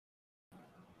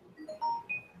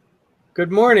Good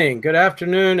morning, good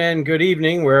afternoon, and good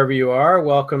evening, wherever you are.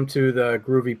 Welcome to the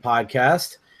Groovy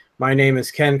Podcast. My name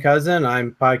is Ken Cousin.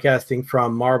 I'm podcasting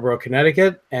from Marlborough,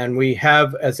 Connecticut, and we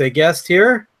have as a guest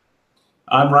here.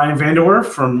 I'm Ryan Vanderwerf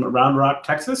from Round Rock,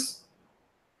 Texas.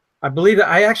 I believe that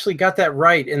I actually got that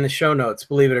right in the show notes,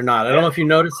 believe it or not. I don't know if you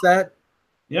noticed that.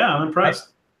 Yeah, I'm impressed.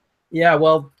 Yeah,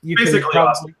 well, you Basically can probably,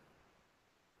 awesome.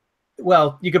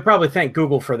 well, you could probably thank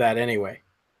Google for that anyway.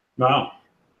 Wow.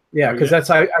 Yeah, because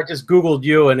I just Googled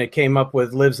you and it came up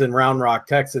with lives in Round Rock,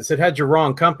 Texas. It had your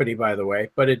wrong company, by the way,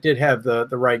 but it did have the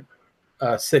right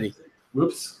city.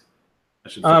 Whoops. I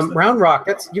should fix that. Round Rock,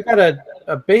 you got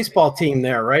a baseball team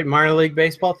there, right? Minor league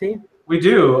baseball team? We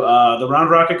do. The Round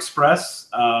Rock Express,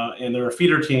 and they're a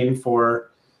feeder team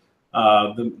for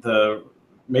the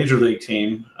major league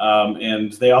team,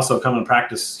 and they also come and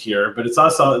practice here. But it's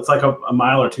like a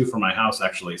mile or two from my house,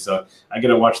 actually. So I get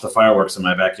to watch the fireworks in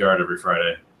my backyard every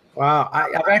Friday. Wow.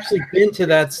 I've actually been to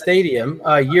that stadium.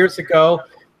 Years ago,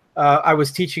 I was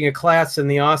teaching a class in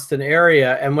the Austin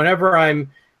area, and whenever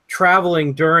I'm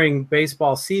traveling during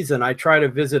baseball season, I try to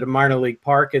visit a minor league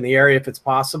park in the area if it's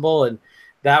possible, and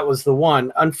that was the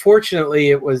one. Unfortunately,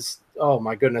 it was, oh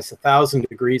my goodness, 1,000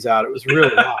 degrees out. It was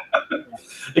really hot.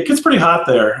 It gets pretty hot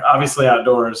there, obviously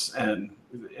outdoors, and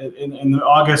in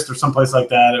August or someplace like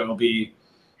that,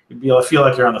 you'll feel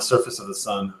like you're on the surface of the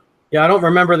sun. Yeah, I don't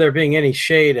remember there being any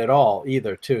shade at all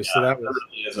either, too. Yeah, so that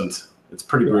really isn't. It's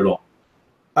pretty brutal.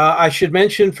 I should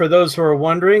mention, for those who are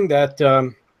wondering, that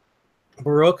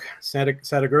Baruch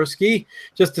Sadegorski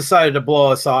just decided to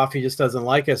blow us off. He just doesn't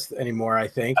like us anymore, I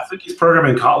think. I think he's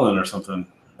programming Kotlin or something.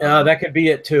 That could be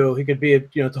it, too. He could be,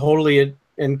 totally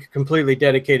and completely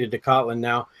dedicated to Kotlin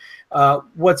now.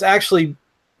 What's actually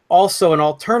also an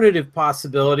alternative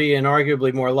possibility, and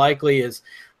arguably more likely, is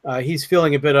he's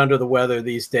feeling a bit under the weather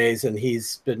these days, and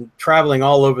he's been traveling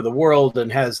all over the world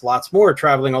and has lots more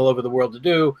traveling all over the world to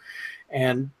do.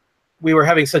 And we were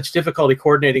having such difficulty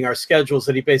coordinating our schedules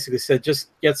that he basically said, just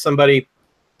get somebody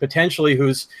potentially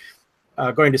who's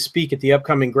going to speak at the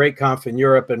upcoming GreatConf in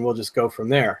Europe, and we'll just go from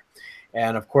there.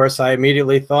 And of course, I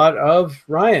immediately thought of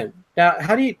Ryan. Now,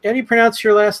 how do you pronounce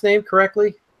your last name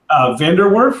correctly?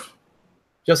 Vanderwerf.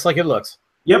 Just like it looks.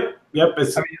 Yep.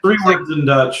 It's three words in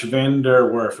Dutch,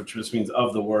 Vanderwerf, which just means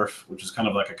of the wharf, which is kind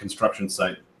of like a construction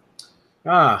site.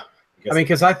 Ah,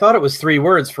 because I thought it was three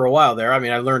words for a while there. I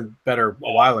mean, I learned better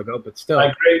a while ago, but still.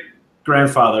 My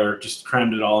great-grandfather just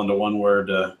crammed it all into one word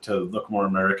to look more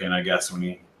American, I guess, when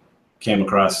he came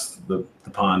across the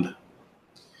pond.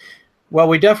 Well,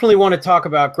 we definitely want to talk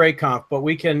about GreatConf, but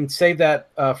we can save that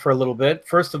for a little bit.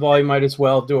 First of all, you might as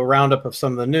well do a roundup of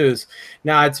some of the news.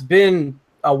 Now, it's been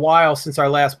a while since our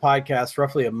last podcast,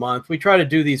 roughly a month. We try to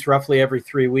do these roughly every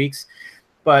 3 weeks,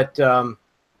 but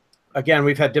again,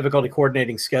 we've had difficulty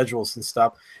coordinating schedules and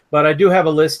stuff. But I do have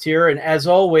a list here, and as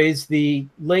always, the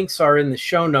links are in the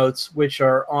show notes, which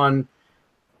are on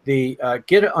the on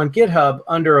GitHub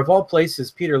under, of all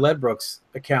places, Peter Ledbrook's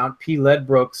account,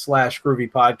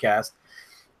 pledbrook/Groovy Podcast.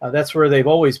 That's where they've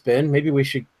always been. Maybe we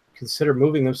should consider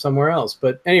moving them somewhere else.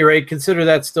 But at any rate, consider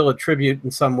that still a tribute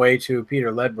in some way to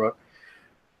Peter Ledbrook.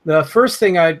 The first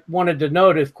thing I wanted to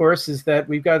note, of course, is that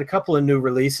we've got a couple of new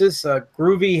releases.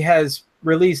 Groovy has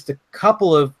released a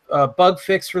couple of bug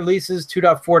fix releases,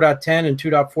 2.4.10 and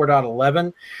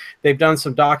 2.4.11. They've done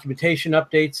some documentation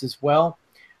updates as well.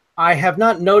 I have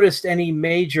not noticed any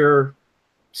major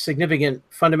significant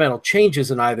fundamental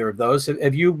changes in either of those.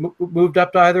 Have you moved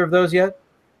up to either of those yet?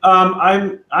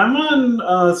 I'm on,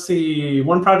 let's see,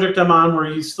 one project I'm on where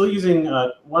he's still using,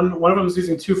 one of them is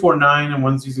using 2.4.9 and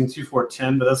one's using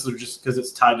 2.4.10, but that's just because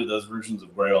it's tied to those versions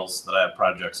of Rails that I have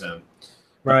projects in.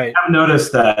 Right. I've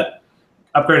noticed that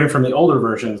upgrading from the older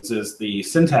versions is the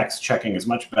syntax checking is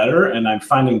much better, and I'm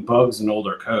finding bugs in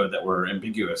older code that were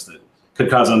ambiguous that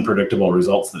could cause unpredictable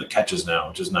results that it catches now,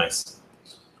 which is nice.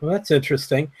 Well, that's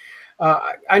interesting.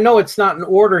 I know it's not in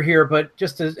order here, but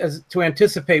just as to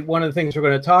anticipate one of the things we're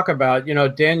going to talk about,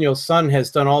 Daniel Sun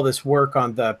has done all this work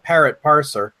on the Parrot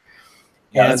parser.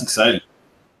 Yeah, that's exciting.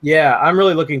 Yeah, I'm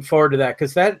really looking forward to that,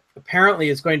 because that apparently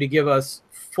is going to give us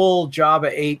full Java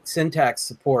 8 syntax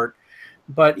support,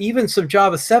 but even some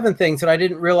Java 7 things that I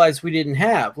didn't realize we didn't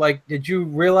have. Like, did you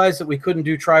realize that we couldn't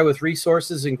do try with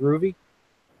resources in Groovy?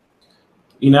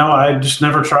 I just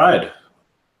never tried.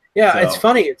 Yeah, so. It's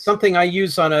funny. It's something I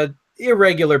use on a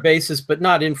irregular basis, but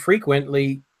not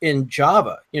infrequently in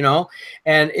Java,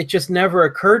 and it just never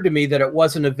occurred to me that it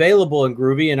wasn't available in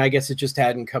Groovy, and I guess it just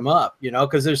hadn't come up,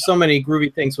 because there's so many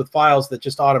Groovy things with files that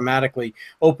just automatically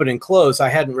open and close. I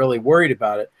hadn't really worried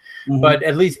about it, but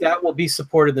at least that will be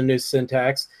supported in the new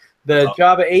syntax. The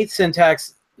Java 8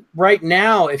 syntax right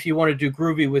now, if you want to do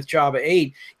Groovy with Java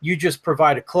 8, you just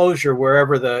provide a closure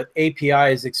wherever the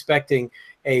API is expecting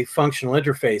a functional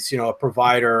interface, a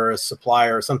provider or a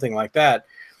supplier or something like that.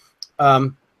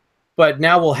 But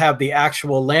now we'll have the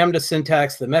actual Lambda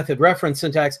syntax, the method reference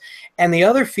syntax, and the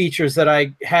other features that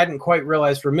I hadn't quite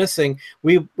realized were missing.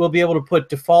 We will be able to put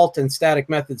default and static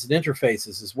methods and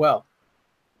interfaces as well.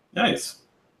 Nice.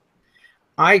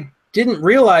 I didn't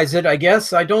realize it. I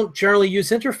guess I don't generally use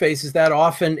interfaces that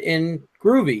often in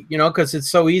Groovy, because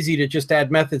it's so easy to just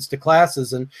add methods to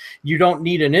classes, and you don't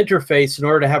need an interface in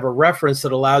order to have a reference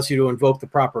that allows you to invoke the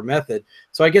proper method.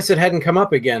 So I guess it hadn't come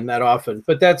up again that often,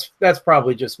 but that's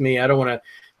probably just me. I don't want to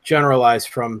generalize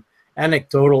from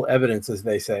anecdotal evidence, as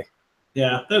they say.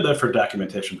 Yeah, they're there for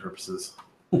documentation purposes.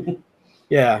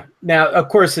 Yeah. Now, of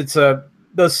course,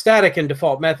 those static and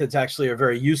default methods actually are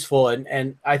very useful,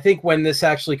 and I think when this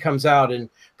actually comes out, and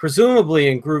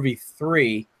presumably in Groovy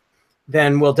 3,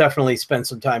 then we'll definitely spend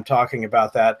some time talking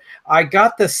about that. I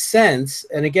got the sense,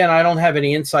 and again, I don't have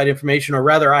any inside information, or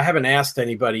rather, I haven't asked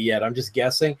anybody yet. I'm just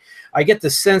guessing. I get the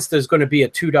sense there's going to be a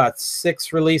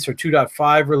 2.6 release or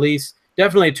 2.5 release.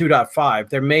 Definitely a 2.5.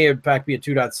 There may, in fact, be a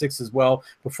 2.6 as well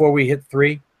before we hit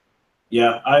 3.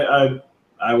 Yeah,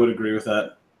 I would agree with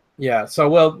that. Yeah, so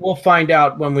we'll find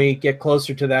out when we get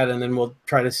closer to that, and then we'll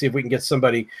try to see if we can get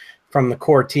somebody from the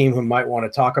core team who might want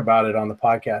to talk about it on the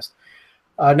podcast.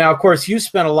 Now, of course, you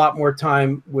spent a lot more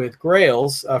time with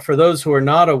Grails. For those who are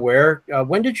not aware,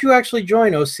 when did you actually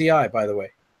join OCI, by the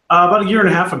way? About a year and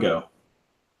a half ago.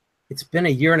 It's been a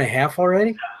year and a half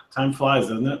already? Yeah, time flies,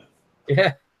 doesn't it?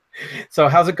 Yeah. So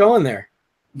how's it going there?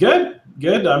 Good,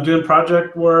 good. I'm doing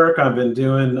project work. I've been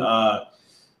doing, I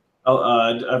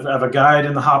have a guide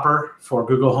in the hopper for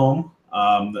Google Home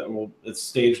it's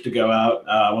staged to go out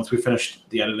once we finish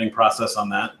the editing process on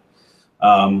that.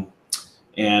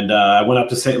 And I went up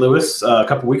to St. Louis a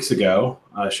couple weeks ago.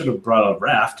 I should have brought a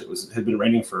raft. It had been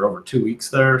raining for over 2 weeks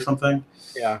there or something.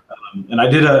 Yeah. And I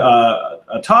did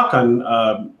a talk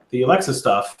on the Alexa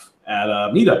stuff at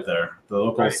a meetup there, the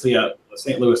local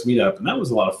St. Louis meetup, and that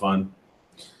was a lot of fun.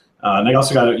 And I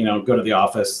also got to go to the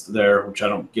office there, which I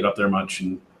don't get up there much,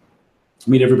 and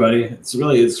meet everybody. It's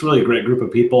really a great group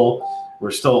of people.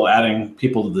 We're still adding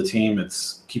people to the team. It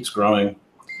keeps growing.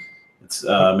 It's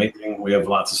amazing. We have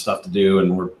lots of stuff to do,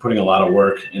 and we're putting a lot of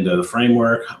work into the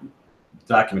framework,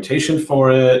 documentation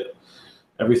for it,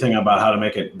 everything about how to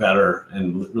make it better,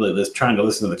 and really trying to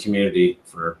listen to the community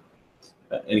for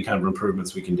any kind of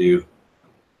improvements we can do.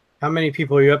 How many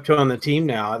people are you up to on the team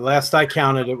now? Last I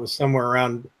counted, it was somewhere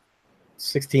around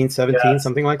 16, 17,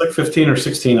 something like that. Like 15 or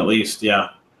 16 at least, yeah.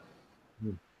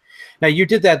 Now, you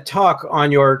did that talk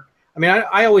on your,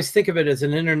 I always think of it as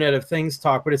an Internet of Things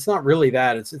talk, but it's not really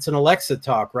that. It's an Alexa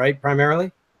talk, right,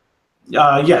 primarily?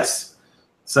 Yes.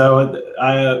 So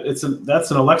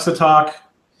that's an Alexa talk.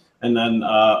 And then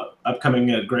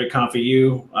upcoming at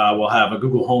GreatConf.eu, we'll have a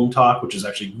Google Home talk, which is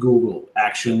actually Google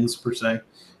Actions, per se.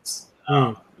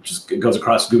 It goes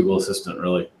across Google Assistant,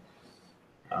 really.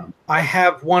 I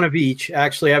have one of each.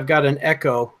 Actually, I've got an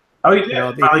Echo. Oh, you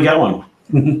did? Finally got one.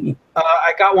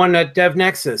 I got one at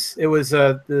DevNexus. It was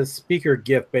the speaker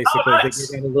gift, basically. Oh, nice.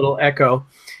 They got a little Echo.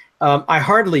 I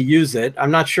hardly use it.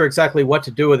 I'm not sure exactly what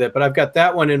to do with it, but I've got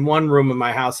that one in one room in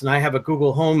my house, and I have a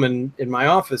Google Home in my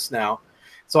office now.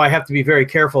 So I have to be very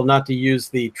careful not to use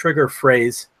the trigger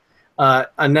phrase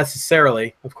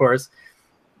unnecessarily, of course.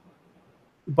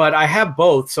 But I have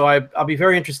both, so I'll be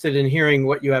very interested in hearing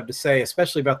what you have to say,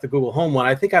 especially about the Google Home one.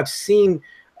 I think I've seen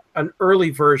an early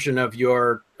version of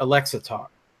your Alexa talk.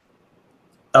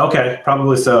 Okay,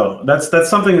 probably so. That's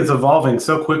something that's evolving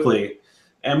so quickly.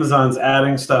 Amazon's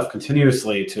adding stuff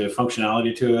continuously to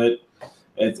functionality to it.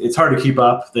 It's hard to keep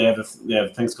up. They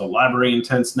have things called library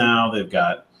intents now. They've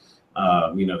got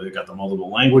they've got the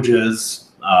multiple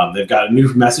languages. They've got a new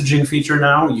messaging feature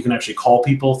now. You can actually call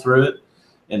people through it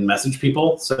and message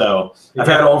people. So I've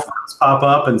had old friends pop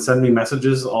up and send me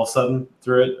messages all of a sudden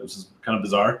through it, which is kind of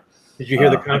bizarre. Did you hear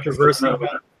the controversy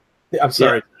about it? I'm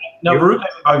sorry. Yeah. No, Baruch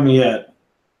hasn't bugged me yet.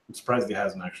 I'm surprised he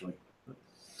hasn't, actually.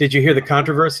 Did you hear the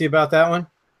controversy about that one?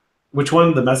 Which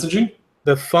one? The messaging?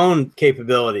 The phone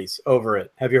capabilities over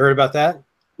it. Have you heard about that?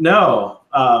 No.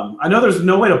 I know there's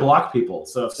no way to block people.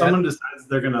 So if someone decides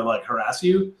they're going to harass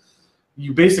you,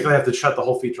 you basically have to shut the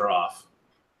whole feature off.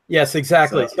 Yes,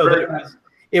 exactly. So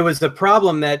it was the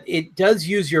problem that it does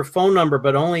use your phone number,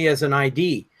 but only as an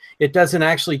ID. It doesn't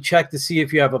actually check to see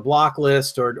if you have a block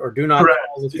list or do not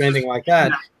call or anything like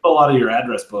that. A lot of your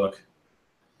address book.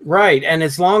 Right, and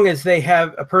as long as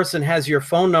a person has your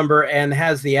phone number and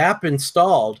has the app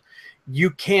installed,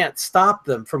 you can't stop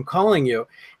them from calling you.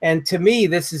 And to me,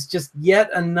 this is just yet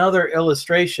another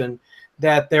illustration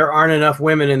that there aren't enough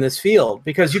women in this field,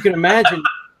 because you can imagine,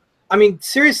 I mean,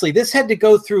 seriously, this had to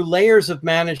go through layers of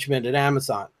management at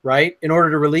Amazon, right, in order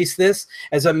to release this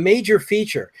as a major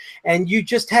feature. And you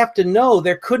just have to know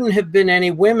there couldn't have been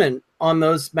any women on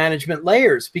those management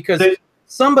layers, because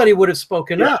somebody would have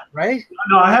spoken up, right?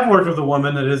 No, I have worked with a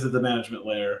woman that is at the management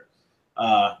layer,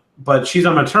 but she's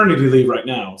on maternity leave right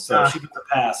now, so she gets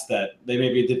a pass that they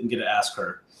maybe didn't get to ask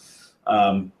her.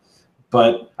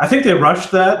 But I think they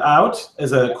rushed that out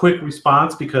as a quick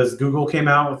response because Google came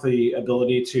out with the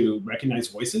ability to recognize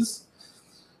voices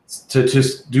to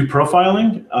just do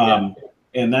profiling.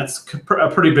 And that's a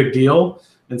pretty big deal.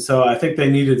 And so I think they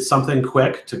needed something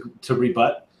quick to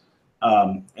rebut.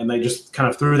 And they just kind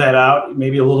of threw that out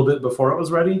maybe a little bit before it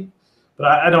was ready. But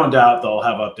I don't doubt they'll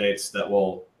have updates that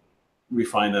will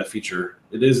refine that feature.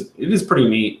 It is pretty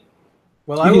neat.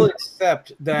 Well, I will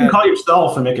accept that. You can call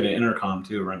yourself and make it an intercom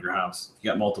too around your house. You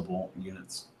got multiple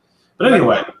units. But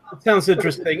anyway, that sounds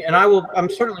interesting, and I'm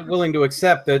certainly willing to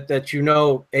accept that you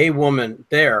know a woman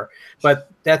there, but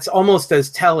that's almost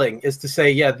as telling as to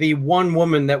say, yeah, the one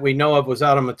woman that we know of was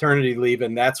out on maternity leave,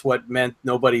 and that's what meant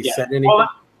nobody said anything. Well,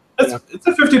 it's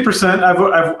a 50%.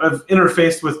 I've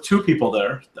interfaced with 2 people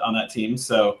there on that team,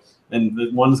 so, and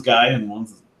one's guy and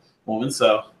one's woman,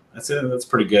 so that's it. That's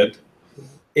pretty good.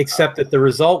 Except that the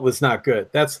result was not good.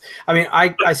 I mean,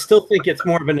 I still think it's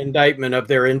more of an indictment of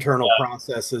their internal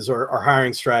processes or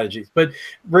hiring strategies. But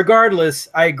regardless,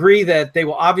 I agree that they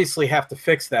will obviously have to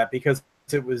fix that, because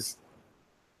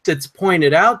it's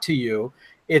pointed out to you,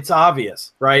 it's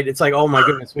obvious, right? It's like, oh my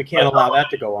goodness, we can't allow that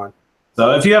to go on.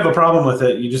 So if you have a problem with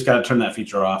it, you just got to turn that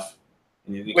feature off.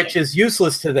 Which is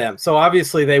useless to them. So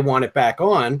obviously they want it back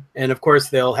on, and of course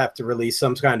they'll have to release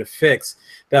some kind of fix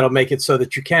that'll make it so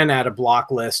that you can add a block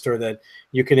list, or that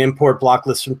you can import block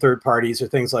lists from third parties or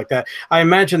things like that. I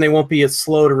imagine they won't be as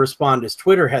slow to respond as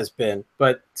Twitter has been,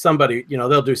 but somebody,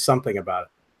 they'll do something about it.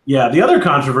 Yeah, the other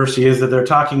controversy is that they're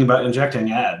talking about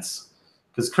injecting ads,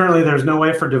 because currently there's no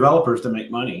way for developers to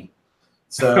make money.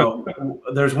 So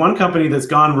there's one company that's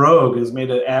gone rogue, has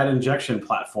made an ad injection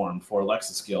platform for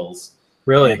Alexa skills.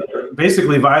 Really? They're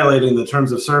basically violating the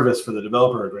terms of service for the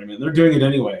developer agreement. They're doing it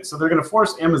anyway. So they're going to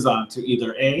force Amazon to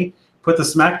either A, put the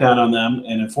smackdown on them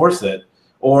and enforce it,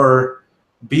 or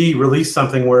B, release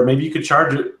something where maybe you could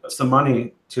charge some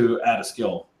money to add a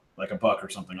skill, like $1 or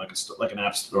something, like an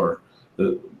app store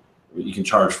that you can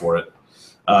charge for it.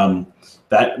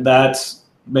 That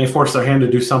may force their hand to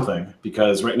do something,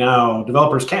 because right now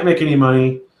developers can't make any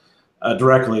money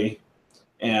directly,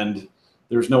 and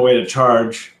there's no way to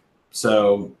charge.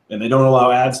 So, and they don't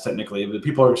allow ads technically, but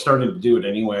people are starting to do it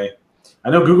anyway. I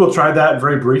know Google tried that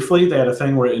very briefly. They had a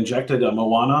thing where it injected a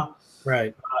Moana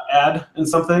ad in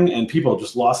something, and people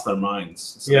just lost their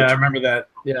minds. So I remember that.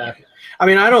 Yeah. I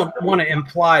mean, I don't want to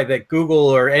imply that Google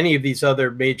or any of these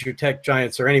other major tech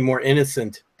giants are any more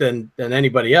innocent than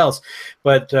anybody else,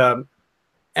 but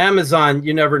Amazon,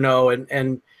 you never know,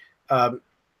 and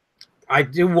I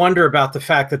do wonder about the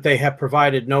fact that they have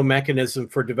provided no mechanism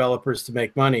for developers to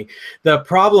make money. The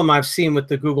problem I've seen with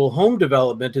the Google Home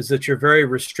development is that you're very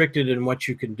restricted in what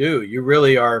you can do. You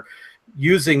really are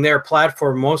using their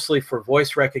platform mostly for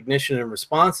voice recognition and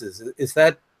responses. Is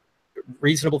that a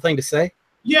reasonable thing to say?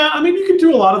 Yeah, I mean, you can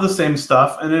do a lot of the same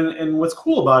stuff. And what's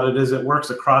cool about it is it works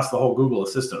across the whole Google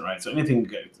Assistant, right? So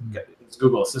anything it's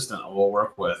Google Assistant will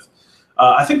work with.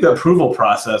 I think the approval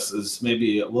process is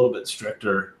maybe a little bit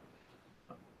stricter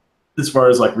as far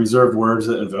as like reserved words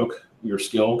that invoke your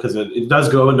skill, because it does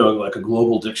go into like a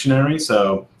global dictionary.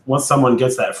 So once someone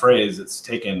gets that phrase, it's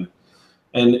taken.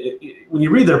 And when you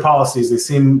read their policies, they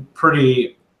seem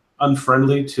pretty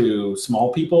unfriendly to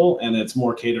small people, and it's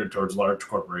more catered towards large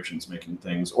corporations making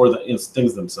things, or the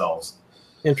things themselves.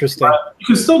 Interesting. But you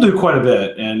can still do quite a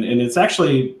bit, and it's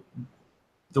actually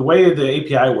the way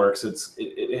the API works. It's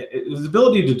the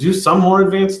ability to do some more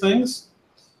advanced things.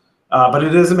 But it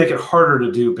doesn't make it harder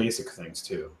to do basic things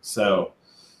too. So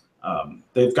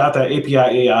they've got that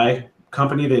API AI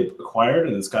company they've acquired,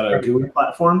 and it's got a GUI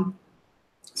platform.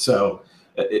 So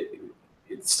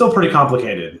it's still pretty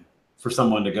complicated for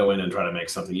someone to go in and try to make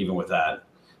something even with that,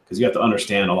 because you have to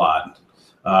understand a lot.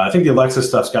 I think the Alexa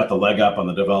stuff's got the leg up on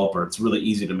the developer. It's really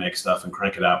easy to make stuff and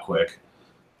crank it out quick.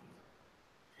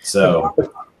 So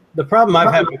the problem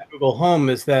I've had with Google Home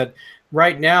is that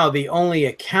right now, the only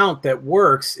account that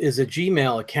works is a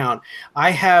Gmail account.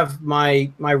 I have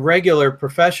my regular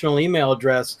professional email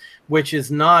address, which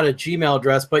is not a Gmail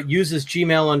address, but uses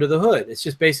Gmail under the hood. It's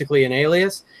just basically an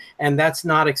alias, and that's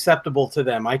not acceptable to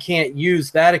them. I can't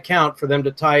use that account for them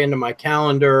to tie into my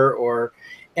calendar or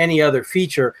any other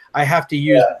feature. I have to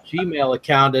use the Gmail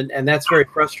account, and that's very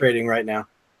frustrating right now.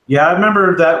 Yeah, I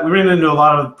remember that we ran into a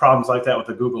lot of problems like that with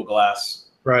the Google Glass.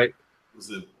 Right.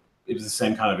 It was the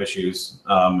same kind of issues,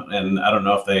 and I don't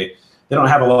know if they don't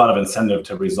have a lot of incentive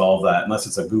to resolve that unless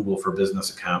it's a Google for Business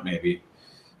account, maybe.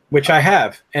 Which I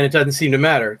have, and it doesn't seem to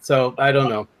matter. So I don't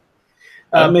know.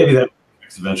 Maybe that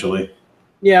eventually.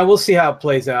 Yeah, we'll see how it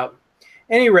plays out.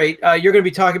 Any rate, you're going to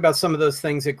be talking about some of those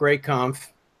things at GreatConf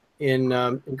in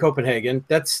Copenhagen.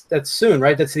 That's soon,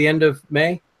 right? That's the end of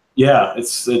May. Yeah,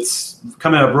 it's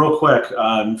coming up real quick.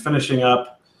 I'm finishing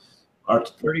up our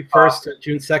 31st to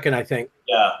June 2nd, I think.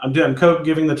 Yeah, I'm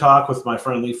giving the talk with my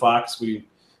friend Lee Fox. We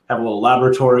have a little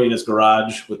laboratory in his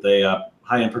garage with a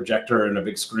high-end projector and a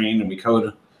big screen, and we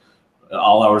code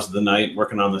all hours of the night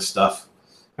working on this stuff.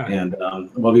 And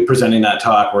we'll be presenting that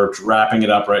talk. We're wrapping it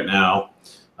up right now.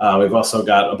 We've also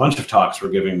got a bunch of talks we're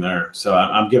giving there. So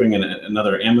I'm giving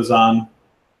another Amazon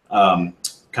kind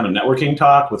of networking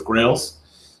talk with Grails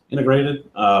integrated.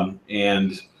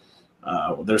 And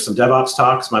there's some DevOps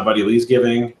talks my buddy Lee's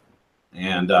giving.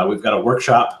 And we've got a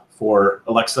workshop for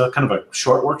Alexa, kind of a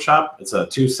short workshop. It's a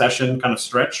 2-session kind of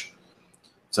stretch.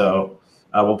 So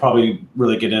we'll probably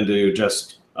really get into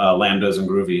just Lambdas and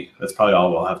Groovy. That's probably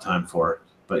all we'll have time for.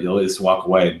 But you'll at least walk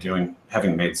away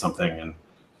having made something and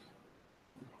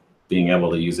being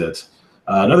able to use it.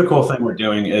 Another cool thing we're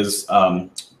doing is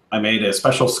I made a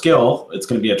special skill. It's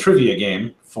going to be a trivia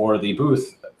game for the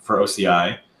booth for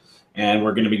OCI. And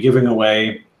we're going to be giving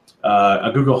away a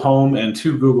Google Home and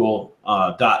 2 Google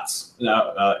Dots,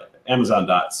 Amazon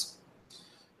Dots.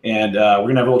 And we're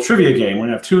going to have a little trivia game. We're going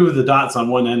to have 2 of the dots on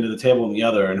one end of the table and the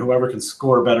other. And whoever can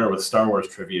score better with Star Wars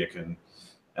trivia can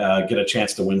get a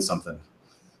chance to win something.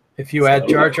 If you add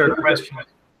Jar Jar questions,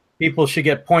 people should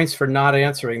get points for not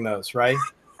answering those, right?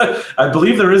 I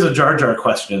believe there is a Jar Jar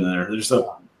question in there. There's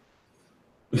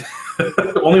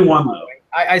only one, though.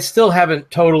 I still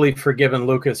haven't totally forgiven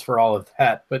Lucas for all of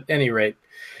that, but at any rate,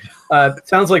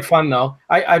 sounds like fun, though.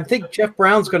 I think Jeff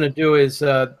Brown's going to do his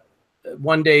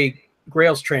one-day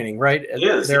Grails training, right? It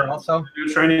is. There also?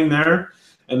 Do training there,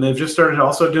 and they've just started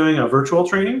also doing a virtual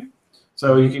training.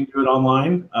 So you can do it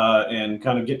online and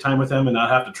kind of get time with them and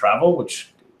not have to travel,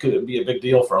 which could be a big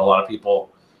deal for a lot of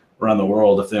people around the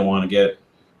world if they want to get,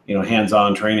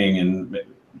 hands-on training, and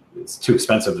it's too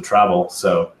expensive to travel.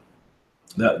 So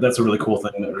that's a really cool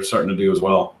thing that we're starting to do as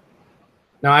well.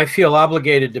 Now, I feel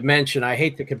obligated to mention, I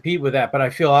hate to compete with that, but I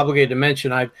feel obligated to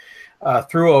mention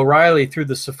through O'Reilly, through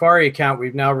the Safari account,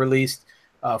 we've now released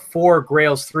 4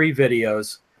 Grails 3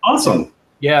 videos. Awesome.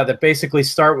 Yeah, that basically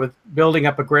start with building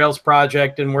up a Grails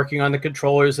project and working on the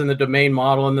controllers and the domain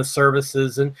model and the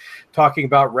services and talking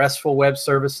about RESTful web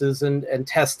services and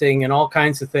testing and all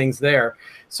kinds of things there.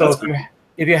 So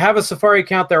if you have a Safari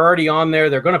account, they're already on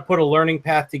there. They're going to put a learning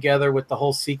path together with the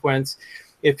whole sequence.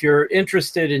 If you're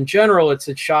interested in general, it's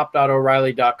at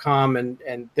shop.o'reilly.com,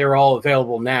 and they're all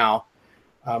available now.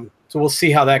 So we'll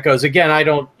see how that goes. Again,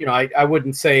 I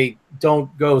wouldn't say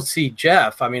don't go see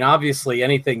Jeff. I mean, obviously,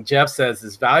 anything Jeff says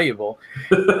is valuable.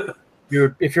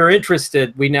 If you're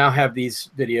interested, we now have these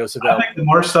videos available. I think the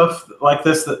more stuff like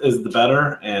this is the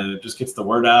better, and it just gets the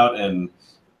word out and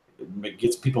it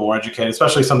gets people more educated.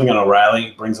 Especially something on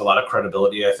O'Reilly brings a lot of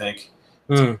credibility, I think,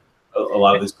 to a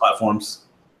lot of these platforms.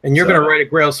 And you're going to write a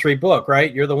Grails 3 book,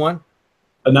 right? You're the one?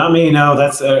 Not me, no.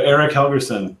 That's Eric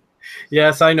Helgerson.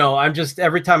 Yes, I know. I'm just,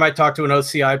 every time I talk to an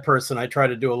OCI person, I try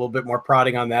to do a little bit more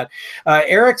prodding on that.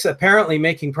 Eric's apparently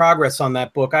making progress on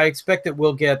that book. I expect that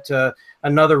we'll get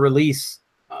another release.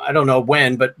 I don't know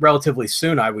when, but relatively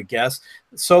soon, I would guess.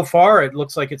 So far, it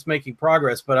looks like it's making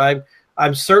progress, but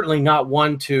I'm certainly not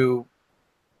one to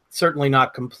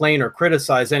not complain or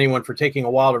criticize anyone for taking a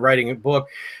while to writing a book.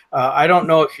 I don't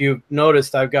know if you've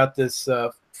noticed, I've got this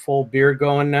full beard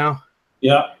going now.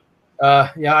 Yeah.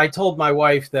 Yeah, I told my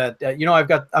wife that,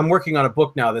 I'm working on a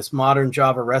book now, this Modern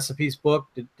Java Recipes book.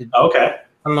 Okay.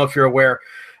 I don't know if you're aware.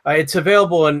 It's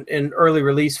available in early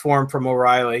release form from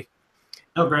O'Reilly.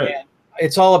 Oh, great. And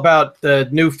it's all about the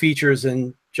new features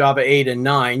in Java 8 and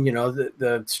 9,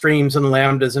 the streams and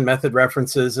lambdas and method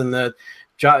references and the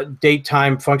date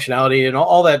time functionality and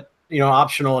all that,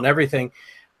 optional and everything.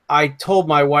 I told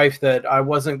my wife that I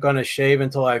wasn't going to shave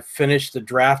until I finished the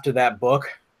draft of that book.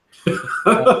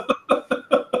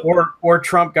 Or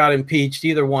Trump got impeached.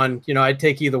 Either one, I'd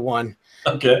take either one.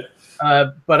 Okay.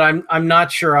 But I'm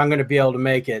not sure I'm going to be able to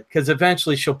make it, because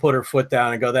eventually she'll put her foot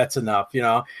down and go, that's enough.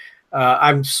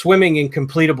 I'm swimming in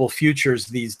completable futures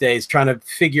these days, trying to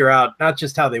figure out not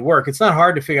just how they work. It's not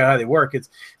hard to figure out how they work. It's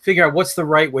figure out what's the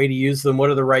right way to use them. What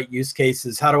are the right use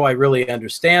cases? How do I really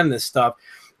understand this stuff?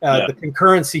 The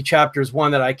concurrency chapter is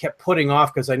one that I kept putting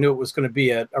off because I knew it was going to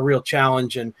be a real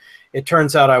challenge, and it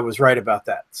turns out I was right about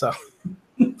that. So,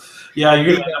 yeah, you're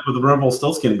going to end up with a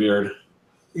Rumpelstiltskin beard.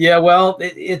 Yeah, well,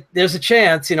 there's a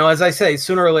chance, as I say,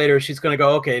 sooner or later she's going to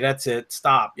go, okay, that's it,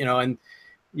 stop, and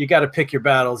you got to pick your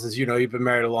battles, as you know, you've been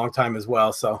married a long time as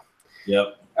well. So,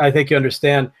 yep, I think you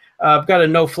understand. I've got a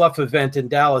No Fluff event in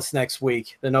Dallas next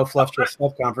week, the No Fluff Just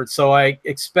Fluff conference. So I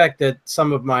expect that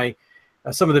some of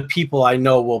the people I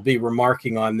know will be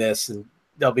remarking on this, and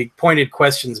there'll be pointed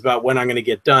questions about when I'm going to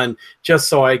get done, just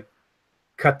so I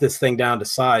cut this thing down to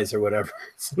size or whatever,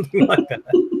 something like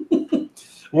that.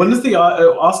 When is the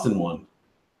Austin one?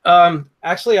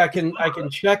 Actually, I can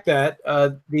check that.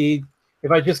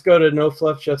 If I just go to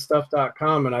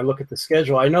nofluffjuststuff.com and I look at the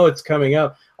schedule, I know it's coming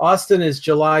up. Austin is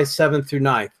July 7th through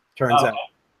 9th, turns out.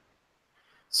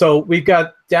 So we've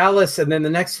got Dallas, and then the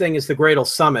next thing is the Gradle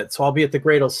Summit. So I'll be at the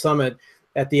Gradle Summit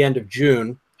at the end of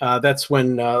June. That's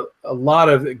when a lot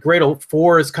of Gradle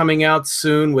 4 is coming out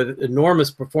soon with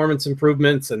enormous performance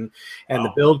improvements and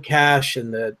the build cache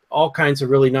and all kinds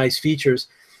of really nice features.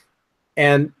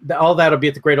 And all that will be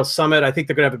at the Gradle Summit. I think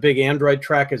they're going to have a big Android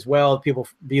track as well. People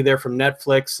be there from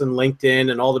Netflix and LinkedIn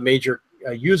and all the major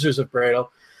users of Gradle.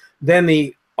 Then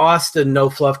the Austin No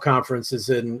Fluff conference is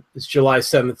July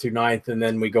 7th through 9th, and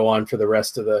then we go on for the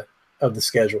rest of the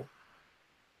schedule.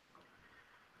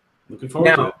 Looking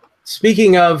forward to it.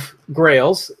 Speaking of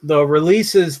Grails, the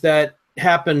releases that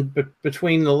happened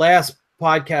between the last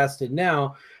podcast and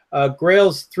now,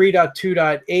 Grails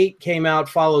 3.2.8 came out,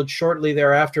 followed shortly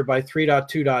thereafter by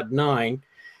 3.2.9.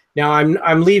 Now,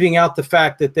 I'm leaving out the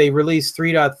fact that they released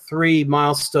 3.3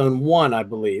 milestone 1, I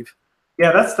believe.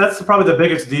 Yeah, that's probably the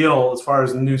biggest deal as far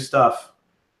as new stuff.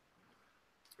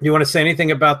 You want to say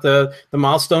anything about the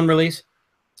milestone release?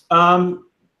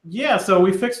 Yeah, so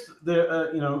we fixed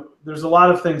there's a lot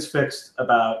of things fixed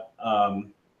about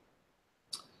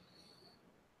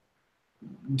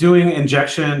doing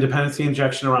dependency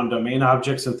injection around domain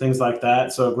objects and things like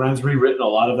that. So Gren's rewritten a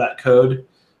lot of that code.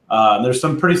 There's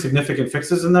some pretty significant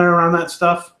fixes in there around that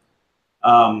stuff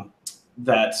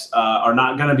that are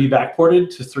not going to be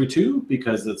backported to 3.2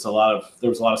 because there was a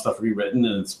lot of stuff rewritten,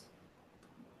 and it's,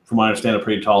 from what I understand, a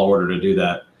pretty tall order to do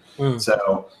that.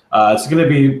 So it's going to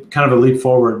be kind of a leap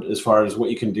forward as far as what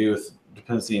you can do with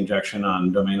dependency injection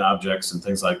on domain objects and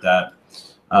things like that,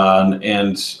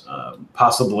 and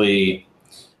possibly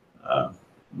a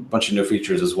bunch of new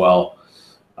features as well.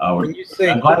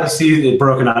 I'm glad to see it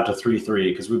broken out to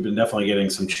 3.3 because we've been definitely getting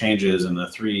some changes in the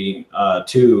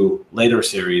 3.2 later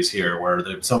series here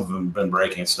where some of them have been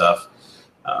breaking stuff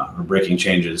or breaking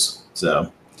changes.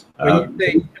 So when you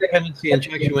say dependency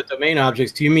injection with domain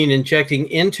objects, do you mean injecting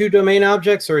into domain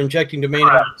objects or injecting domain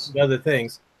objects into other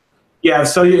things? Yeah,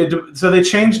 so they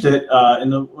changed it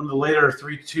in one of the later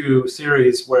 3.2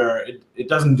 series where it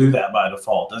doesn't do that by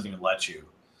default. It doesn't even let you.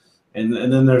 And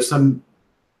then there's some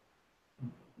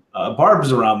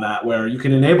barbs around that where you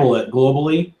can enable it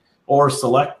globally or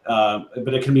select,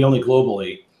 but it can be only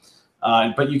globally.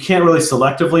 But you can't really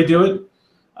selectively do it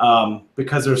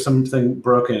because there's something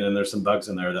broken and there's some bugs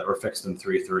in there that were fixed in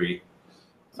 3.3.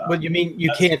 What you mean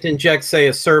you can't inject, say,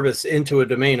 a service into a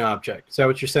domain object? Is that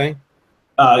what you're saying?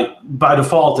 By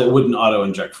default, it wouldn't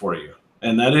auto-inject for you.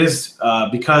 And that is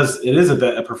because it is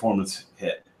a performance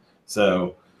hit.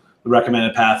 So the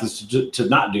recommended path is to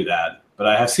not do that. But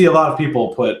I see a lot of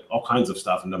people put all kinds of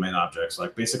stuff in domain objects,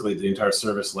 like basically the entire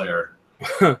service layer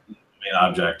domain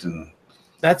object. And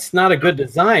that's not a good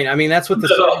design. I mean, that's what the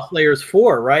service layer is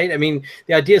for, right? I mean,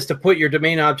 the idea is to put your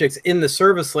domain objects in the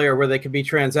service layer where they can be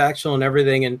transactional and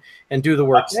everything and do the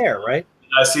work there, right?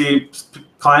 I see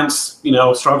clients,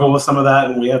 struggle with some of that,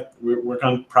 and we work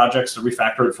on projects to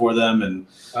refactor it for them, and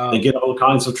they get all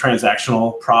kinds of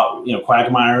transactional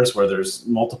quagmires where there's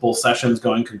multiple sessions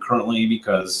going concurrently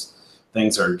because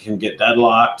things can get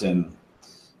deadlocked, and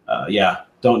yeah,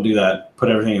 don't do that. Put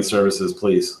everything in services,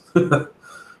 please.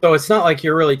 So it's not like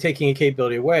you're really taking a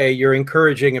capability away. You're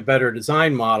encouraging a better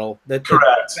design model.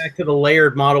 Correct. Back to the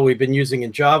layered model we've been using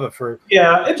in Java for.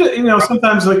 Yeah,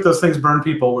 sometimes like those things burn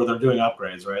people where they're doing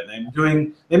upgrades, right?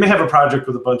 They may have a project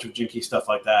with a bunch of jinky stuff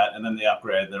like that, and then they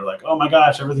upgrade, and they're like, oh my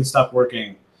gosh, everything stopped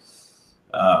working.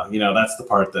 That's the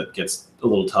part that gets a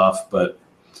little tough. But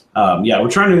yeah, we're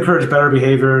trying to encourage better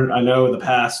behavior. I know in the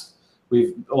past,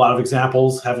 a lot of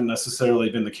examples haven't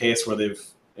necessarily been the case where they've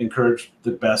encouraged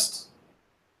the best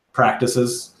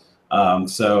practices.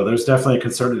 So there's definitely a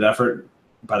concerted effort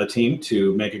by the team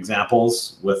to make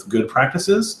examples with good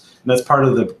practices. And that's part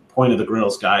of the point of the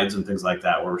Grails guides and things like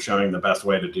that, where we're showing the best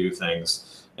way to do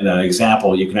things. And an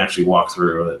example you can actually walk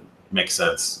through that makes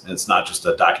sense. And it's not just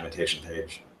a documentation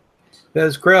page.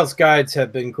 Those Grails guides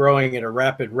have been growing at a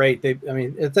rapid rate.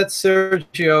 That's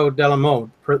Sergio Delamont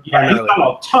primarily. Yeah, he's done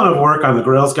a ton of work on the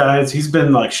Grails guides. He's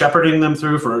been like shepherding them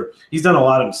through he's done a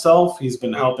lot himself. He's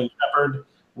been helping shepherd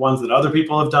ones that other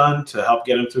people have done to help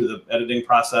get him through the editing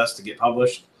process to get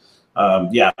published.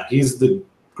 Yeah, he's the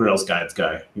Grails guides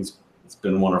guy. It's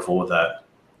been wonderful with that.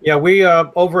 Yeah, we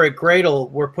over at Gradle,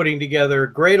 we're putting together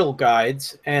Gradle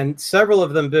guides, and several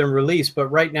of them have been released, but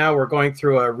right now we're going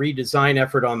through a redesign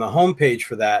effort on the homepage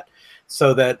for that,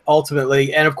 so that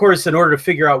ultimately, and of course, in order to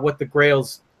figure out what the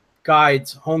Grails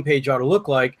guides homepage ought to look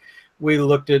like, we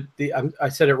looked at I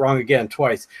said it wrong again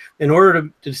twice. In order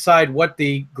to decide what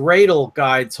the Gradle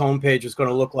guides homepage is going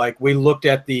to look like, we looked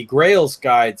at the Grails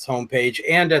guides homepage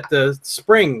and at the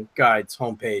Spring guides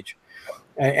homepage.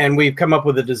 And we've come up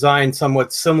with a design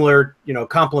somewhat similar,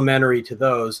 complementary to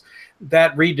those.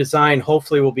 That redesign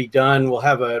hopefully will be done. We'll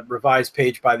have a revised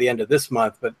page by the end of this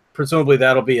month, but presumably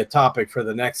that'll be a topic for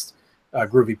the next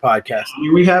Groovy podcast.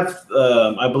 We have,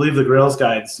 I believe, the Grails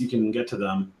guides. You can get to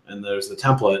them, and there's the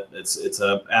template. It's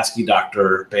a ASCII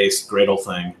Doctor based Gradle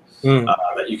thing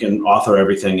that you can author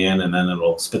everything in, and then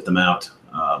it'll spit them out.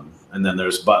 And then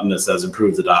there's a button that says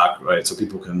 "Improve the doc," right? So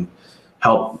people can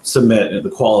help submit the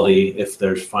quality if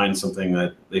they find something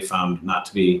that they found not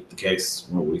to be the case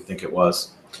what we think it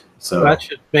was. So that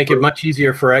should make it much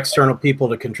easier for external people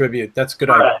to contribute. That's a good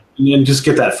idea. And just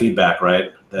get that feedback,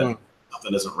 right? That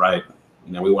something isn't right.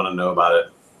 We want to know about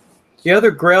it. The other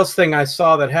Grails thing I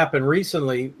saw that happened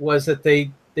recently was that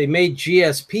they made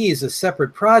GSPs a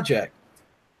separate project.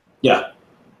 Yeah.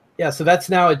 Yeah, so that's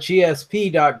now at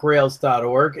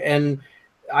gsp.grails.org, and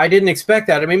I didn't expect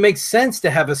that. I mean, it makes sense to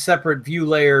have a separate view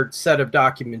layer set of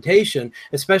documentation,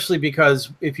 especially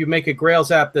because if you make a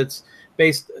Grails app that's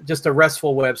based just a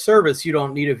RESTful web service, you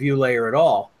don't need a view layer at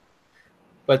all.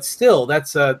 But still,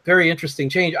 that's a very interesting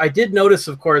change. I did notice,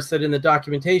 of course, that in the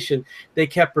documentation, they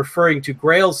kept referring to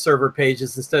Grails server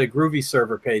pages instead of Groovy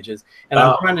server pages. And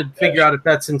I'm trying to figure out if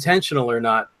that's intentional or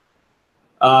not.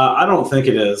 I don't think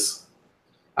it is.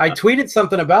 I tweeted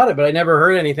something about it, but I never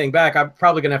heard anything back. I'm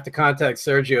probably going to have to contact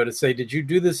Sergio to say, did you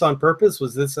do this on purpose?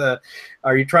 Was this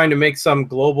are you trying to make some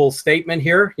global statement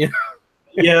here?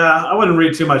 Yeah, I wouldn't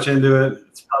read too much into it.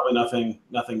 It's probably nothing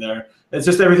there. It's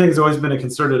just everything's always been a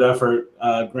concerted effort.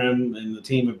 Graham and the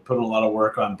team have put in a lot of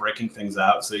work on breaking things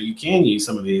out, so you can use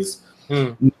some of these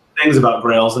things about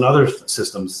Grails and other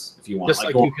systems if you want.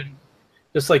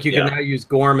 Just like you can now use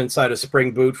Gorm inside of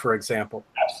Spring Boot, for example.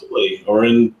 Absolutely, or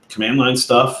in command line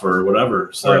stuff or whatever.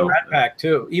 So or Ratpack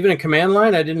too. Even in command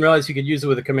line, I didn't realize you could use it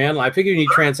with a command line. I figured you need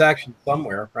transactions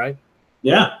somewhere, right?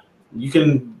 Yeah, you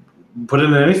can put it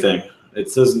in anything.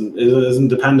 It isn't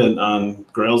dependent on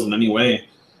Grails in any way. It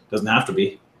doesn't have to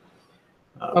be.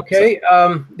 Okay.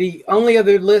 The only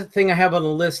other thing I have on the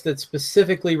list that's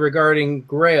specifically regarding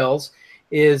Grails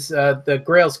is the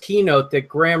Grails keynote that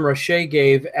Graham Roche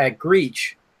gave at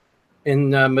Greach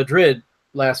in Madrid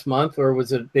last month, or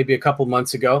was it maybe a couple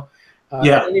months ago? At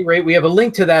any rate, we have a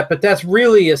link to that, but that's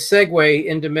really a segue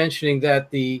into mentioning that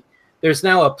there's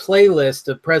now a playlist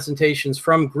of presentations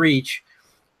from Greach,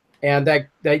 and that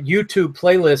YouTube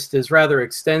playlist is rather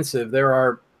extensive. There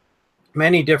are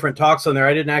many different talks on there.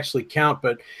 I didn't actually count,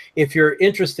 but if you're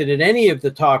interested in any of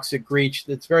the talks at Greach,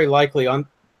 it's very likely on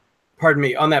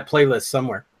that playlist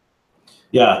somewhere.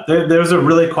 Yeah, there's a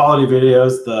really quality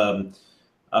videos. The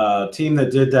team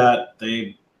that did that,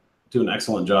 they do an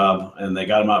excellent job, and they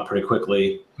got them out pretty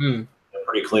quickly. They're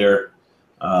pretty clear.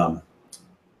 Now,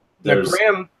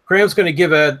 Graham's going to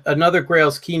give another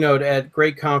Grails keynote at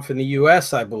GreatConf in the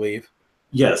U.S., I believe.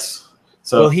 Yes.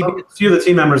 So a few of the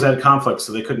team members had conflicts,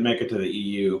 so they couldn't make it to the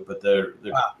EU, but they're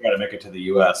trying to make it to the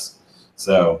U.S.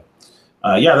 So,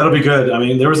 yeah, that'll be good. I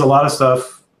mean, there was a lot of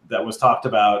stuff that was talked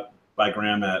about by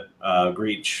Graham at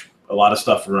Greach, a lot of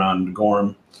stuff around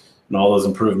Gorm and all those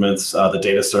improvements. The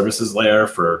data services layer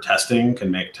for testing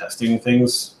can make testing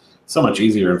things so much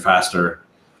easier and faster.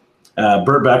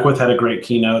 Burt Beckwith had a great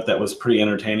keynote that was pretty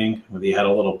entertaining. He had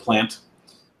a little plant,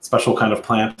 special kind of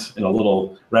plant in a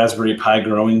little Raspberry Pi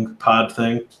growing pod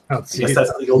thing. I guess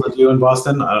that's legal to do in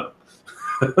Boston. I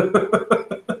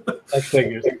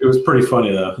figured. It was pretty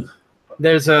funny, though.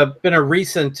 There's been a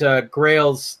recent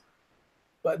Grails.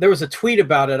 There was a tweet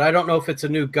about it. I don't know if it's a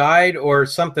new guide or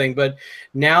something, but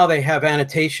now they have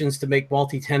annotations to make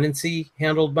multi-tenancy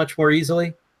handled much more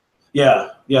easily. Yeah.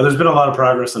 There's been a lot of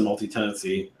progress in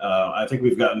multi-tenancy. I think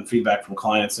we've gotten feedback from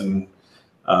clients, and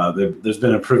there's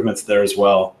been improvements there as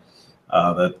well.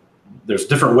 That there's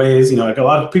different ways. Like a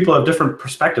lot of people have different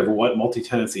perspective of what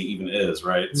multi-tenancy even is,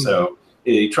 right? Mm-hmm. So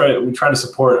we try to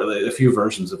support a few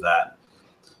versions of that,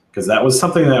 because that was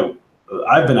something that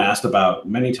I've been asked about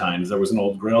many times. There was an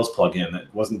old Grails plugin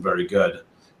that wasn't very good,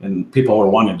 and people were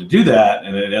wanting to do that,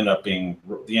 and it ended up being,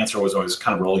 the answer was always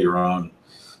kind of roll your own.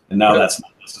 And now that's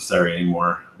not necessary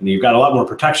anymore. And you've got a lot more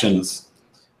protections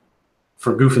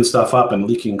for goofing stuff up, and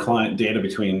leaking client data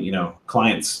between,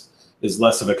 clients is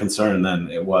less of a concern than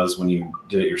it was when you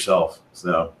did it yourself.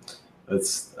 So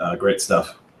it's great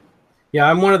stuff. Yeah,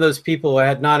 I'm one of those people who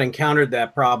had not encountered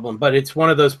that problem, but it's one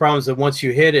of those problems that once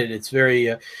you hit it, it's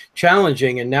very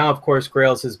challenging. And now, of course,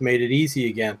 Grails has made it easy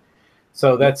again.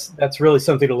 So that's really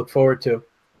something to look forward to.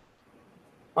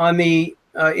 On the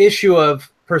issue of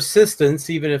persistence,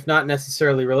 even if not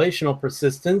necessarily relational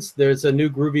persistence, there's a new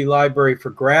Groovy library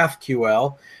for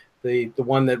GraphQL, the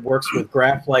one that works with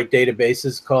graph-like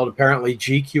databases, called apparently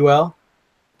GQL.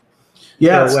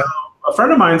 Yeah, so a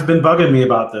friend of mine's been bugging me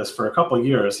about this for a couple of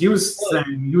years. He was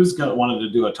saying he was wanted to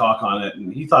do a talk on it,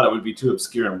 and he thought it would be too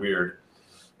obscure and weird.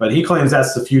 But he claims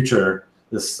that's the future,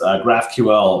 this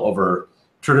GraphQL over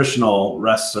traditional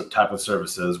REST type of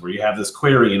services, where you have this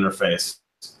query interface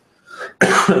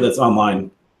that's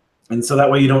online. And so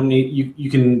that way you don't need, you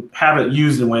can have it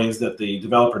used in ways that the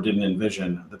developer didn't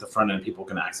envision, that the front end people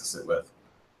can access it with.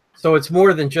 So it's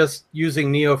more than just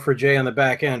using Neo4j on the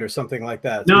back end or something like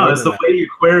that. No, it's the way you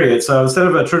query it. So instead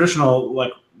of a traditional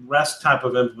like REST type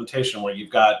of implementation where you've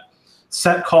got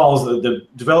set calls that the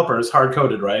developer is hard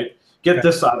coded, right? Get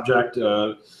this object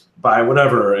by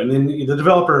whatever, and then the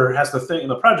developer has to think, and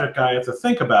the project guy has to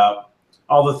think about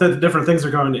all the different things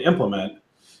they're going to implement.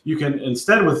 You can,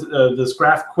 instead with this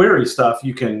graph query stuff,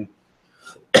 you can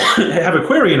have a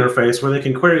query interface where they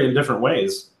can query it in different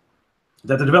ways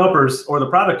that the developers or the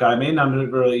product guy may not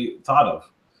have really thought of.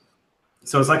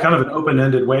 So it's like kind of an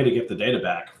open-ended way to get the data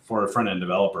back for a front-end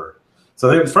developer. So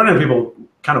the front-end people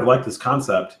kind of like this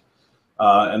concept,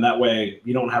 and that way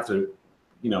you don't have to,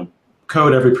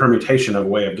 code every permutation of a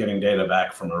way of getting data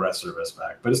back from a REST service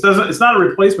back. But it's not a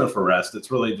replacement for REST.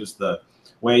 It's really just the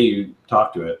way you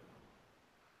talk to it.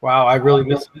 Wow, I really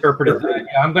misinterpreted that.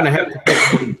 Yeah, I'm going to have to take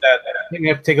a look at that. I'm going to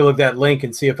have to take a look at that link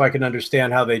and see if I can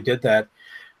understand how they did that.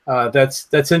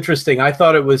 That's interesting. I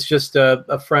thought it was just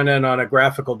a front end on a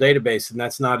graphical database, and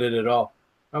that's not it at all.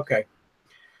 Okay.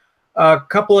 A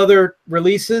couple other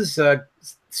releases.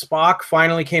 Spock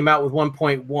finally came out with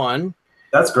 1.1.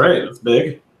 That's great. That's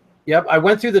big. Yep, I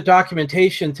went through the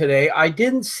documentation today. I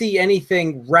didn't see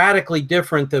anything radically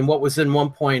different than what was in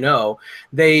 1.0.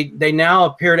 They now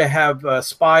appear to have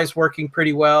spies working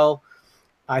pretty well.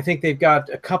 I think they've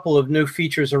got a couple of new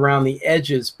features around the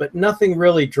edges, but nothing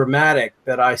really dramatic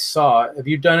that I saw. Have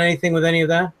you done anything with any of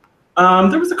that?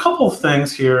 There was a couple of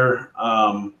things here.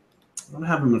 I don't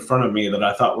have them in front of me that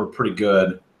I thought were pretty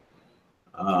good.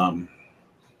 Let's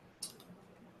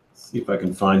see if I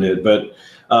can find it, but.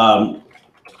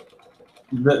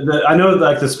 I know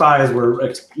like the spies were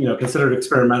considered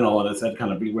experimental, and it said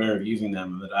kind of beware of using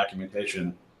them in the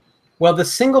documentation. Well, the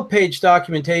single page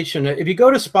documentation, if you go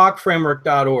to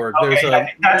spockframework.org, there's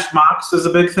detached mocks is a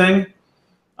big thing.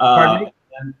 Pardon me?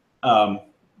 And,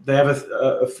 they have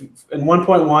in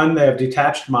 1.1 they have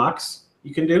detached mocks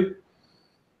you can do,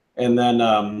 and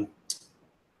then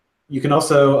you can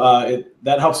also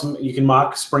that helps you can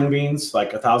mock Spring Beans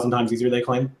like 1,000 times easier, they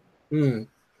claim. Mm.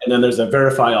 And then there's a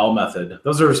verify all method.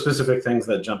 Those are specific things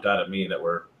that jumped out at me that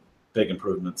were big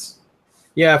improvements.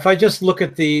 Yeah, if I just look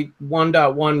at the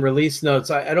 1.1 release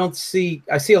notes,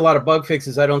 I see a lot of bug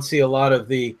fixes. I don't see a lot of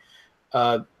the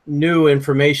new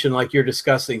information like you're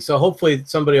discussing. So hopefully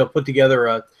somebody will put together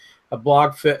a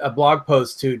blog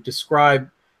post to describe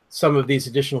some of these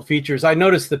additional features. I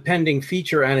noticed the pending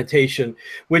feature annotation,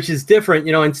 which is different.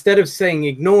 Instead of saying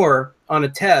ignore on a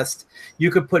test,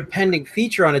 you could put pending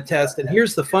feature on a test. And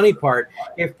here's the funny part.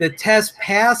 If the test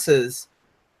passes,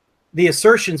 the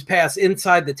assertions pass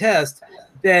inside the test,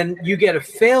 then you get a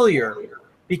failure,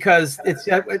 because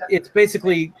it's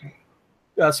basically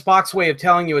Spock's way of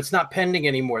telling you it's not pending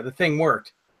anymore. The thing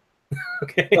worked.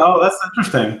 Okay. Oh, that's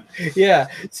interesting. Yeah.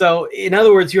 So in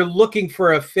other words, you're looking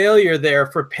for a failure there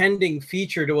for pending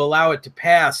feature to allow it to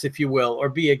pass, if you will, or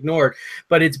be ignored.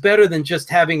 But it's better than just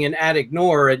having an add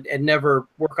ignore and never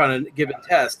work on a given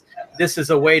test. This is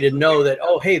a way to know that,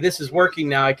 oh, hey, this is working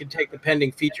now. I can take the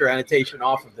pending feature annotation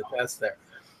off of the test there.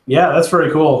 Yeah, that's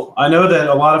very cool. I know that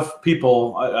a lot of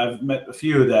people, I've met a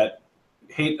few that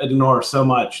hate ignore so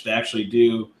much they actually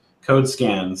do code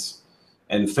scans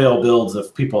and fail builds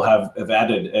if people have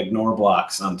added ignore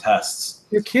blocks on tests.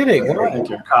 You're kidding. I think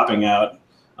you're copping out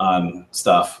on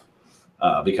stuff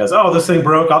because, oh, this thing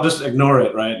broke, I'll just ignore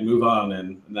it, right, and move on,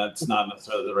 and that's not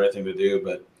necessarily the right thing to do,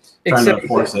 but trying to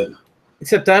enforce it.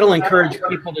 Except that'll encourage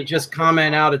people to just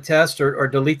comment out a test or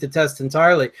delete the test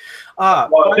entirely.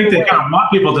 Well, I think they kind of want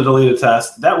people to delete a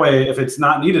test. That way, if it's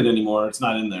not needed anymore, it's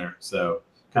not in there. So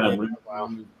kind of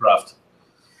rough.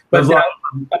 But there's a lot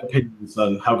of opinions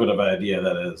on how good of an idea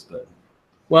that is. But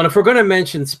well, and if we're going to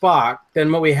mention Spock,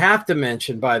 then what we have to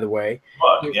mention, by the way,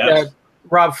 is that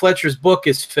Rob Fletcher's book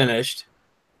is finished,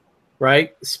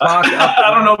 right? Spock.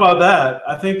 I don't know about that.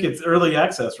 I think it's early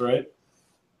access, right?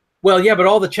 Well, yeah, but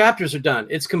all the chapters are done.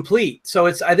 It's complete. So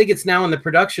I think it's now in the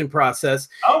production process.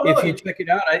 Oh, really? If you check it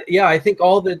out, I think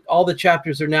all the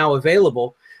chapters are now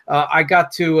available. I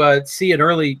got to see an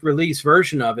early release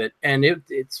version of it, and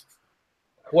it's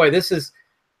boy, this is.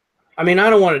 I mean, I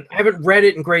haven't read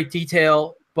it in great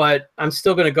detail, but I'm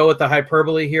still going to go with the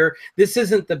hyperbole here. This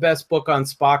isn't the best book on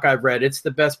Spock I've read. It's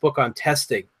the best book on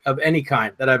testing of any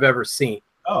kind that I've ever seen.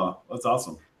 Oh, that's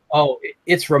awesome. Oh,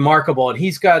 it's remarkable. And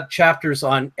he's got chapters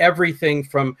on everything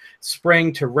from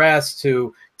spring to rest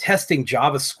to testing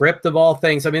JavaScript of all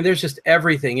things. I mean, there's just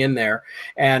everything in there.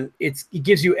 And it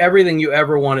gives you everything you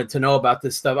ever wanted to know about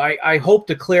this stuff. I hope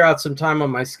to clear out some time on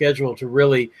my schedule to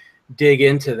really dig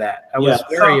into that. I was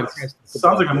very impressed.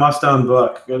 Sounds like a must-own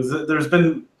book. There's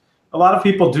been a lot of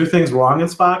people do things wrong in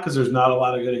Spock because there's not a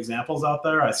lot of good examples out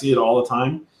there. I see it all the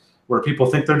time, where people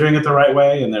think they're doing it the right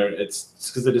way, and it's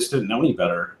because they just didn't know any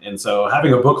better. And so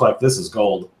having a book like this is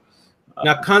gold.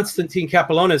 Now, Konstantin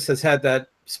Kapolonis has had that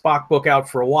Spock book out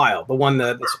for a while, the one,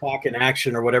 the Spock in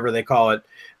Action or whatever they call it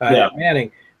at Manning.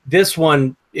 This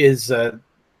one is,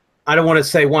 I don't want to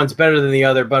say one's better than the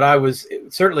other, but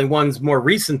certainly one's more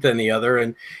recent than the other,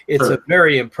 and it's a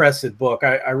very impressive book.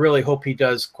 I really hope he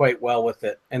does quite well with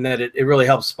it, and that it really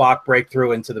helps Spock break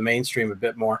through into the mainstream a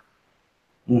bit more.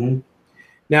 Mm-hmm.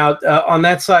 Now, on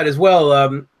that side as well,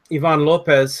 Ivan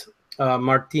Lopez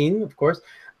Martin, of course,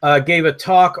 gave a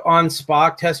talk on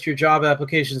Spock, Test Your Java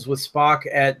Applications with Spock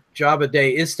at Java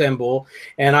Day Istanbul.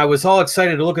 And I was all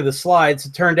excited to look at the slides.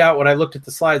 It turned out when I looked at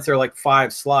the slides, there are like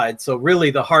 5 slides. So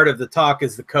really the heart of the talk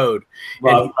is the code.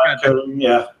 Well,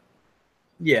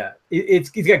 yeah, he's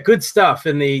got good stuff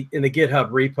in the GitHub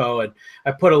repo. And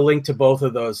I put a link to both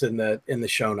of those in the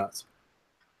show notes.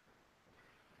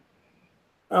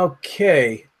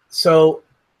 Okay, so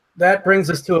that brings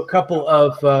us to a couple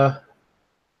of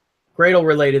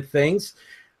Gradle-related things.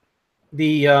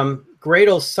 The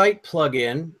Gradle site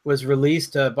plugin was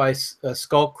released by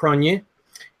Skulk Cronje.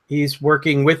 He's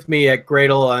working with me at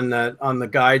Gradle on the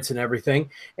guides and everything.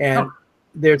 And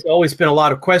there's always been a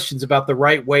lot of questions about the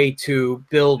right way to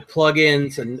build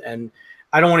plugins, and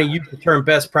I don't want to use the term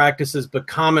best practices, but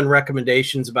common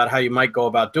recommendations about how you might go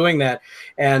about doing that.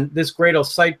 And this Gradle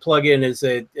site plugin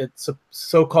it's a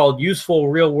so-called useful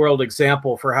real-world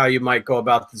example for how you might go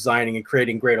about designing and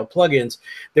creating Gradle plugins.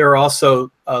 There are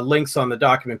also links on the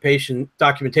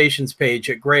documentations page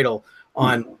at Gradle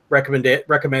on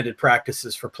recommended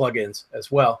practices for plugins as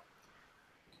well.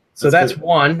 So that's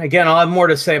one. Again, I'll have more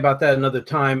to say about that another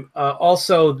time.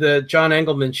 Also, the John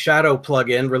Engelman Shadow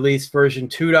plugin released version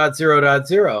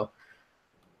 2.0.0.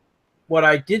 What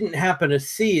I didn't happen to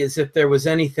see is if there was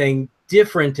anything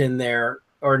different in there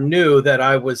or new that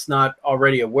I was not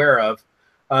already aware of.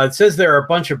 It says there are a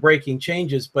bunch of breaking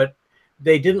changes, but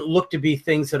they didn't look to be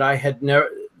things that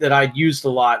I'd used a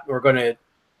lot or going to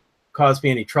cause me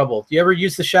any trouble. Do you ever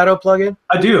use the Shadow plugin?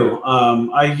 I do.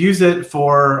 I use it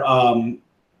for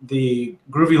the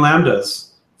Groovy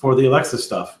Lambdas for the Alexa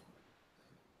stuff.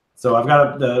 So I've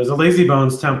got there's a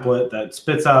Lazybones template that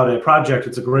spits out a project.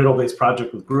 It's a Gradle-based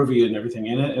project with Groovy and everything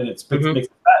in it, and it makes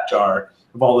a fat jar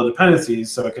of all the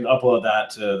dependencies, so I can upload that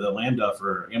to the Lambda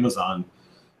for Amazon.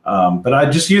 But I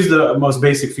just use the most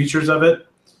basic features of it,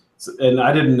 and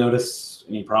I didn't notice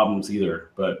any problems either.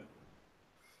 But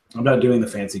I'm not doing the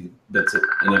fancy bits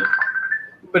in it.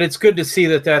 But it's good to see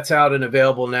that that's out and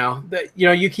available now.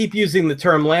 You keep using the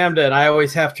term Lambda, and I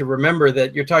always have to remember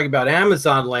that you're talking about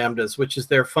Amazon Lambdas, which is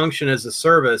their function as a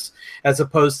service, as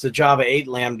opposed to Java 8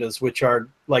 Lambdas, which are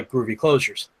like Groovy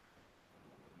closures.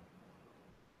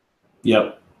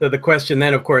 Yep. So the question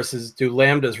then, of course, is do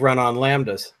Lambdas run on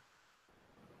Lambdas?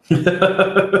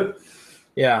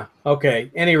 Yeah.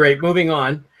 Okay. Any rate, moving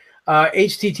on.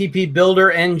 HTTP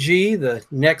Builder NG, the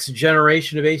next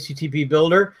generation of HTTP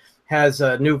Builder, has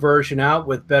a new version out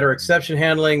with better exception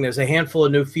handling. There's a handful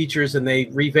of new features, and they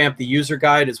revamped the user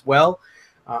guide as well.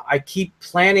 I keep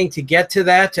planning to get to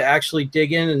that, to actually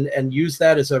dig in and use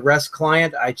that as a REST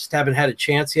client. I just haven't had a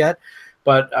chance yet.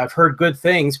 but I've heard good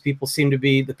things. People seem to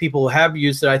be, the people who have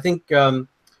used it. I think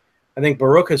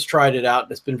Baruch has tried it out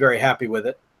and has been very happy with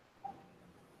it.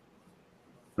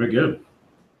 Very good.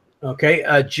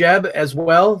 Okay, Jeb as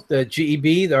well, the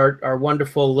GEB, our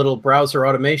wonderful little browser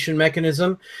automation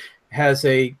mechanism, has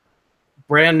a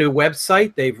brand new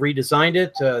website. They've redesigned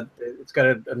it. It's got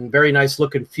a very nice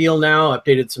look and feel now,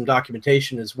 updated some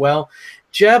documentation as well.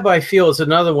 Jeb, I feel, is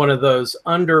another one of those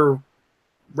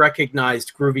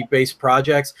under-recognized Groovy-based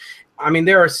projects. I mean,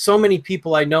 there are so many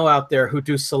people I know out there who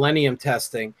do Selenium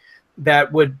testing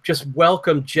that would just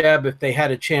welcome Jeb if they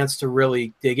had a chance to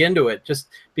really dig into it, just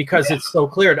because it's so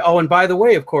clear. Oh, and by the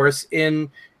way, of course, in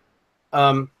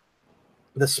the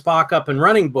Spock Up and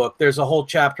Running book, there's a whole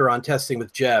chapter on testing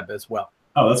with Jeb as well.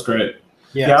 Oh, that's great.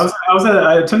 Yes. Yeah,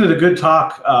 I attended a good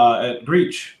talk at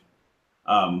Greach.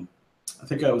 I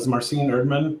think it was Marcin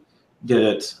Erdman did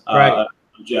it, right.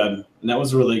 Jeb, and that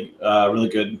was really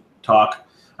good talk.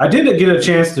 I did get a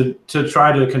chance to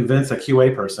try to convince a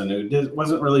QA person who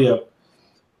wasn't really a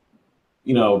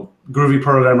Groovy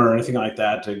programmer or anything like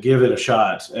that to give it a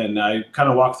shot, and I kind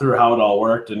of walked through how it all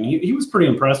worked, and he was pretty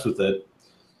impressed with it.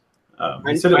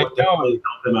 He said it would definitely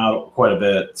help him out quite a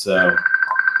bit. So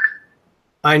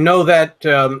I know that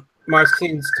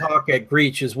Marcin's talk at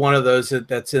Greach is one of those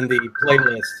that's in the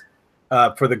playlist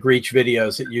for the Greach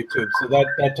videos at YouTube. So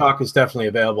that talk is definitely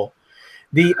available.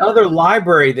 The other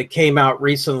library that came out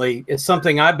recently is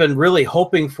something I've been really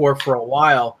hoping for a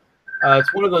while.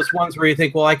 It's one of those ones where you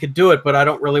think, well, I could do it, but I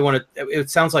don't really want to. It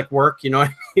sounds like work, you know what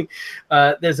I mean?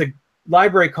 There's a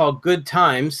library called Good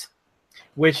Times,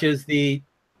 which is the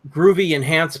Groovy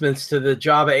enhancements to the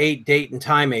Java 8 date and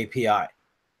time API.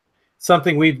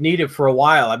 Something we've needed for a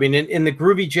while. I mean, in the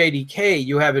Groovy JDK,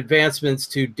 you have advancements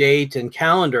to date and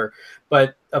calendar,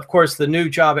 but of course, the new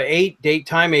Java 8 date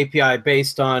time API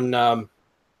based on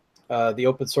the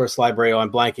open source library. Oh,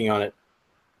 I'm blanking on it.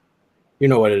 You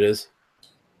know what it is.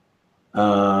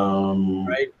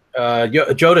 Right?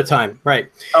 Joda time,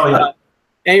 right. Oh, yeah. At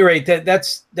any rate,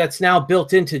 that's now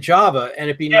built into Java, and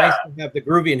it'd be nice to have the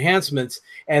Groovy enhancements.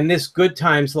 And this Good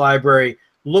Times library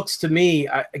looks to me,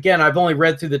 again, I've only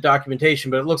read through the documentation,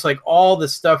 but it looks like all the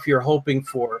stuff you're hoping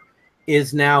for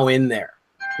is now in there,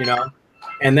 you know,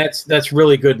 and that's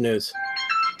really good news.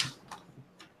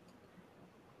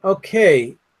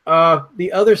 Okay.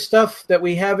 The other stuff that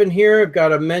we have in here, I've got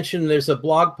to mention, there's a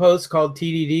blog post called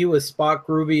TDD with Spock,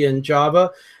 Groovy, and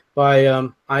Java by,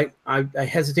 I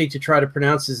hesitate to try to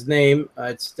pronounce his name.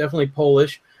 It's definitely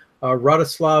Polish.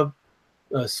 Radoslav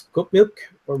Skupmik,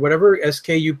 or whatever,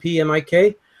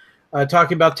 Skupmik,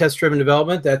 talking about test-driven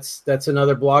development. That's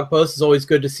another blog post. It's always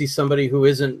good to see somebody who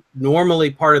isn't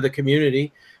normally part of the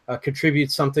community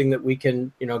contribute something that we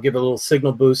can, give a little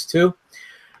signal boost to.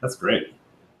 That's great.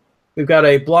 We've got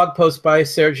a blog post by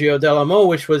Sergio Delamo,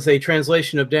 which was a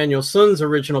translation of Daniel Sun's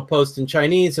original post in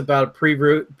Chinese about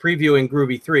previewing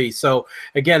Groovy 3. So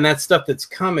again, that's stuff that's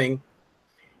coming.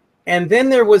 And then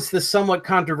there was the somewhat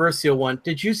controversial one.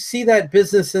 Did you see that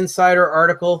Business Insider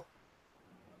article?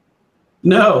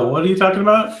 No, what are you talking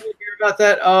about? Did you hear about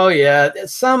that? Oh, yeah.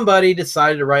 Somebody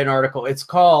decided to write an article. It's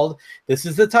called, this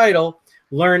is the title,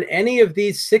 Learn Any of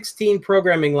These 16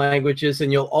 Programming Languages and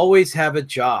You'll Always Have a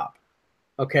Job.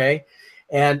 Okay,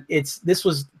 and this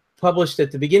was published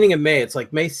at the beginning of May. It's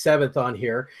like May 7th on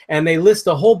here, and they list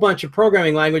a whole bunch of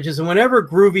programming languages. And whenever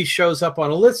Groovy shows up on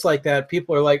a list like that,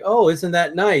 people are like, "Oh, isn't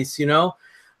that nice?"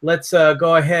 Let's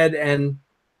go ahead and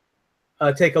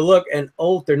take a look. And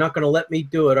oh, they're not going to let me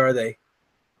do it, are they?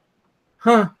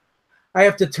 Huh? I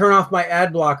have to turn off my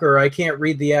ad blocker. Or I can't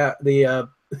read the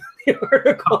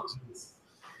article.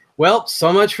 Well,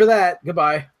 so much for that.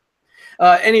 Goodbye.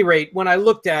 At any rate, when I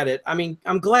looked at it, I mean,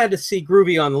 I'm glad to see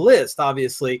Groovy on the list,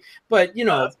 obviously, but,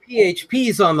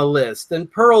 PHP's on the list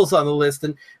and Perl's on the list.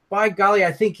 And by golly,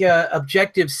 I think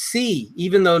Objective-C,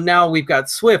 even though now we've got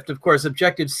Swift, of course,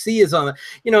 Objective-C is on the,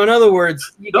 in other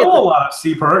words. You get a lot of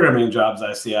C programming jobs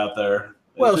I see out there.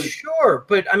 Well, sure.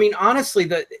 But I mean,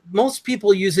 honestly, most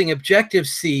people using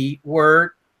Objective-C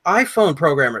were iPhone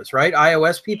programmers, right?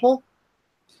 iOS people.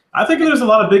 I think there's a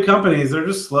lot of big companies. They're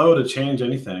just slow to change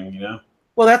anything,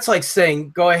 Well, that's like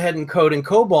saying, go ahead and code in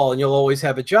COBOL and you'll always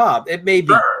have a job. It may be.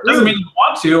 Sure. Doesn't mean you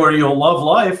want to or you'll love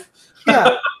life.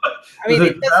 Yeah. I mean,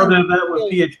 it doesn't have that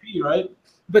with PHP, right?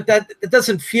 But it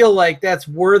doesn't feel like that's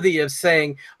worthy of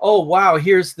saying, oh, wow,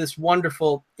 here's this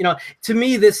wonderful, to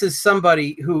me, this is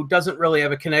somebody who doesn't really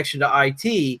have a connection to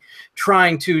IT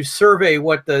trying to survey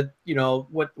what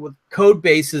what code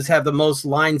bases have the most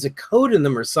lines of code in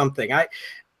them or something.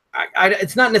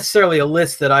 It's not necessarily a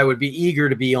list that I would be eager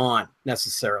to be on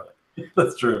necessarily.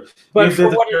 That's true. But if for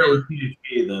what it is,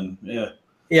 PHP, then yeah.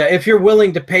 Yeah, if you're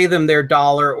willing to pay them their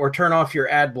dollar or turn off your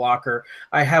ad blocker,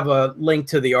 I have a link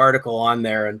to the article on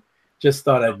there, and just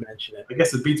thought I'd mention it. I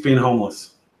guess it beats being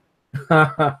homeless.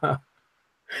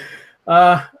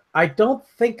 I don't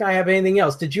think I have anything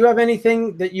else. Did you have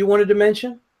anything that you wanted to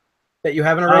mention that you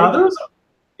haven't already? There was an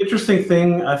interesting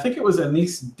thing. I think it was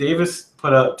Anise Davis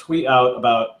put a tweet out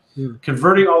about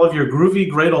converting all of your Groovy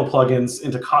Gradle plugins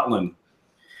into Kotlin.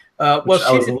 Well,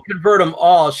 she didn't convert them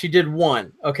all. She did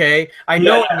one. Okay, I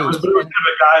know. It was kind of a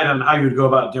guide on how you'd go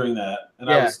about doing that, and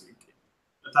I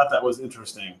thought that was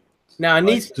interesting. Now,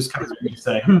 Anise, just kind of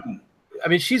say, I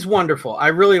mean, she's wonderful. I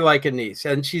really like Anise,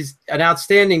 and she's an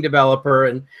outstanding developer.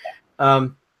 And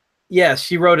yes,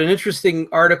 she wrote an interesting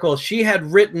article. She had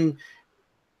written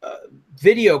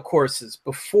video courses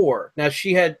before. Now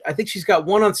I think she's got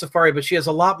one on Safari, but she has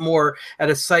a lot more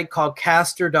at a site called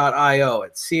castor.io.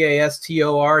 It's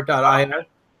castor.io.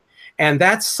 And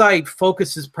that site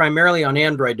focuses primarily on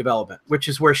Android development, which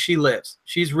is where she lives.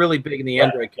 She's really big in the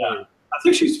Android community. I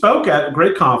think she spoke at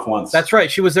GreatConf once. That's right.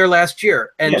 She was there last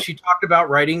year, and she talked about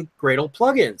writing Gradle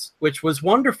plugins, which was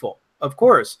wonderful, of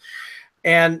course.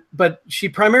 But she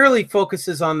primarily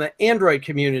focuses on the Android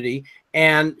community,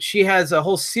 and she has a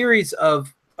whole series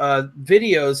of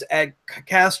videos at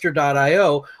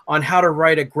castor.io on how to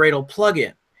write a Gradle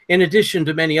plugin, in addition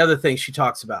to many other things she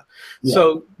talks about. Yeah.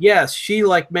 So yes, she,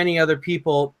 like many other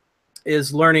people,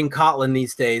 is learning Kotlin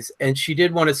these days, and she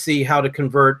did want to see how to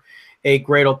convert a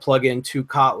Gradle plugin to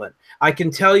Kotlin. I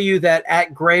can tell you that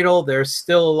at Gradle, there's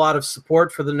still a lot of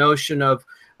support for the notion of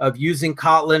using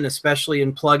Kotlin, especially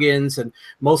in plugins and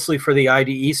mostly for the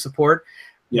IDE support.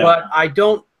 Yeah. But I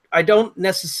don't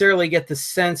necessarily get the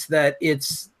sense that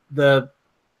it's the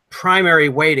primary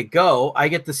way to go. I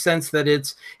get the sense that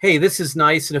it's, hey, this is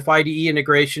nice, and if IDE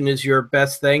integration is your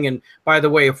best thing, and by the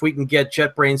way, if we can get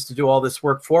JetBrains to do all this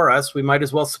work for us, we might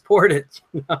as well support it.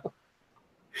 You know?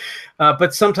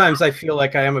 But sometimes I feel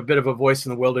like I am a bit of a voice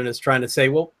in the wilderness trying to say,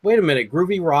 well, wait a minute,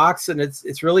 Groovy rocks, and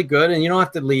it's really good, and you don't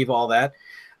have to leave all that.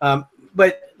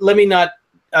 But let me not,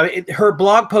 her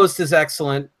blog post is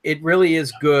excellent. It really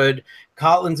is good.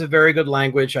 Kotlin's a very good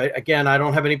language. Again, I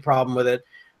don't have any problem with it,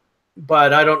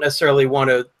 but I don't necessarily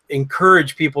want to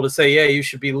encourage people to say, yeah, you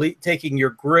should be taking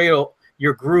your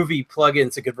Groovy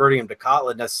plugins and converting them to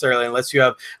Kotlin necessarily, unless you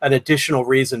have an additional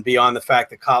reason beyond the fact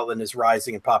that Kotlin is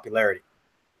rising in popularity.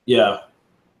 Yeah,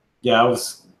 I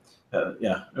was,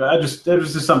 yeah. It was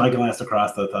just something I glanced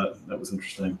across that I thought that was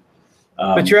interesting.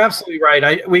 But you're absolutely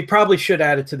right. We probably should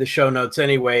add it to the show notes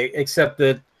anyway, except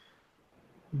that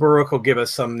Baruch will give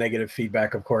us some negative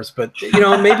feedback, of course. But you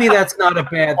know, maybe that's not a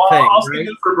bad thing. I'll speak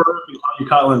for Baruch and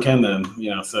Kotlin Ken then,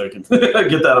 you know, so I can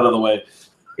get that out of the way.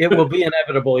 It will be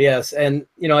inevitable, yes. And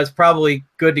you know, it's probably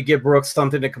good to give Brooks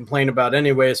something to complain about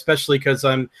anyway, especially because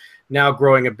I'm now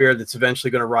growing a beard that's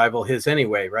eventually going to rival his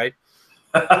anyway, right?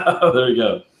 There you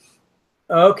go.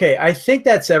 Okay, I think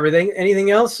that's everything.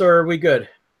 Anything else, or are we good?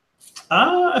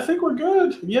 I think we're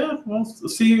good. Yeah, we'll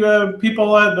see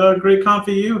people at GreatConf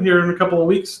EU here in a couple of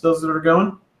weeks, those that are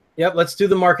going. Yep, let's do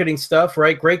the marketing stuff,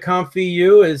 right? GreatConf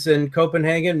EU is in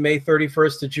Copenhagen, May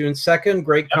 31st to June 2nd.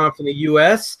 GreatConf in the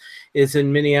US is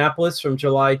in Minneapolis from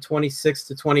July 26th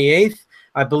to 28th.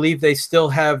 I believe they still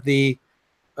have the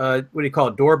what do you call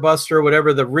it, doorbuster,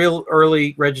 whatever, the real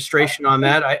early registration on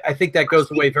that. I think that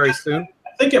goes away very soon. I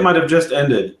think it might have just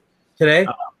ended today.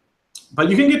 But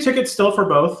you can get tickets still for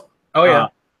both. Oh, yeah.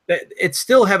 It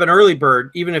still have an early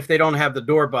bird, even if they don't have the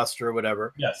doorbuster or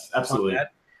whatever. Yes, absolutely.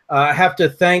 I have to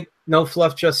thank No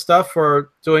Fluff Just Stuff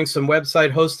for doing some website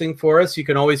hosting for us. You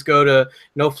can always go to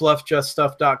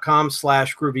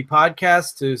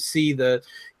nofluffjuststuff.com/groovypodcast to see the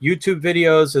YouTube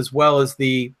videos as well as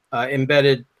the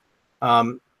embedded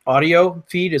audio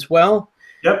feed as well.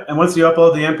 Yep, and once you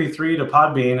upload the MP3 to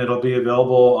Podbean, it'll be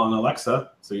available on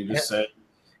Alexa. So you just say,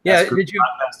 "Yeah, did you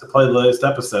podcast to play the latest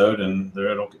episode?" and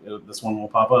there this one will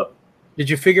pop up. Did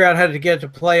you figure out how to get it to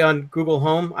play on Google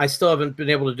Home? I still haven't been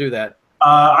able to do that.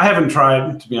 I haven't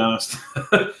tried, to be honest.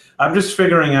 I'm just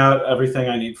figuring out everything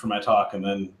I need for my talk, and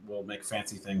then we'll make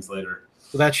fancy things later.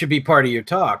 Well, that should be part of your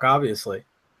talk, obviously.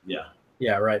 Yeah.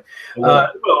 Yeah, right.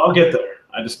 Well, I'll get there.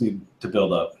 I just need to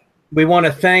build up. We want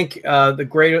to thank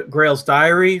the Grail's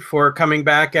Diary for coming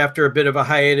back after a bit of a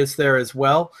hiatus there as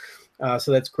well.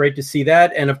 So that's great to see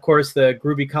that. And, of course, the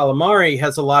Groovy Calamari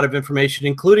has a lot of information,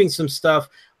 including some stuff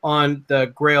on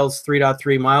the Grail's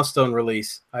 3.3 milestone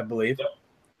release, I believe. Yep.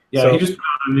 Yeah, so, he just put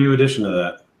out a new edition of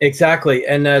that. Exactly,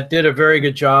 and did a very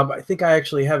good job. I think I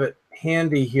actually have it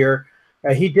handy here.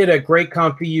 He did a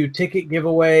GreatConf EU ticket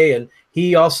giveaway, and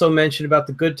he also mentioned about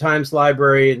the Good Times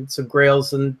library and some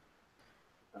Grails and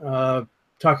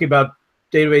talking about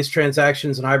database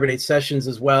transactions and Hibernate sessions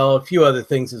as well, a few other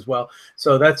things as well.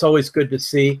 So that's always good to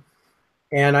see.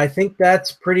 And I think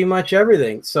that's pretty much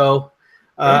everything. So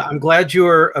I'm glad you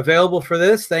were available for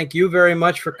this. Thank you very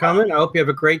much for coming. I hope you have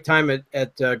a great time at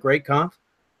GreatConf.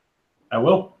 I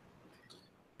will.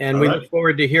 And we look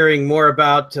forward to hearing more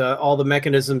about all the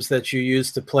mechanisms that you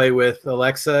use to play with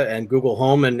Alexa and Google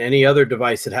Home and any other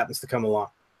device that happens to come along.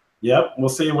 Yep, we'll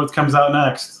see what comes out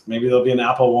next. Maybe there'll be an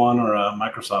Apple one or a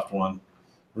Microsoft one.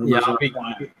 Rumors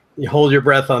you hold your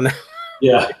breath on that.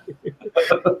 Yeah.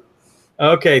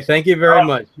 Okay, thank you very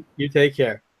much. You take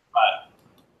care.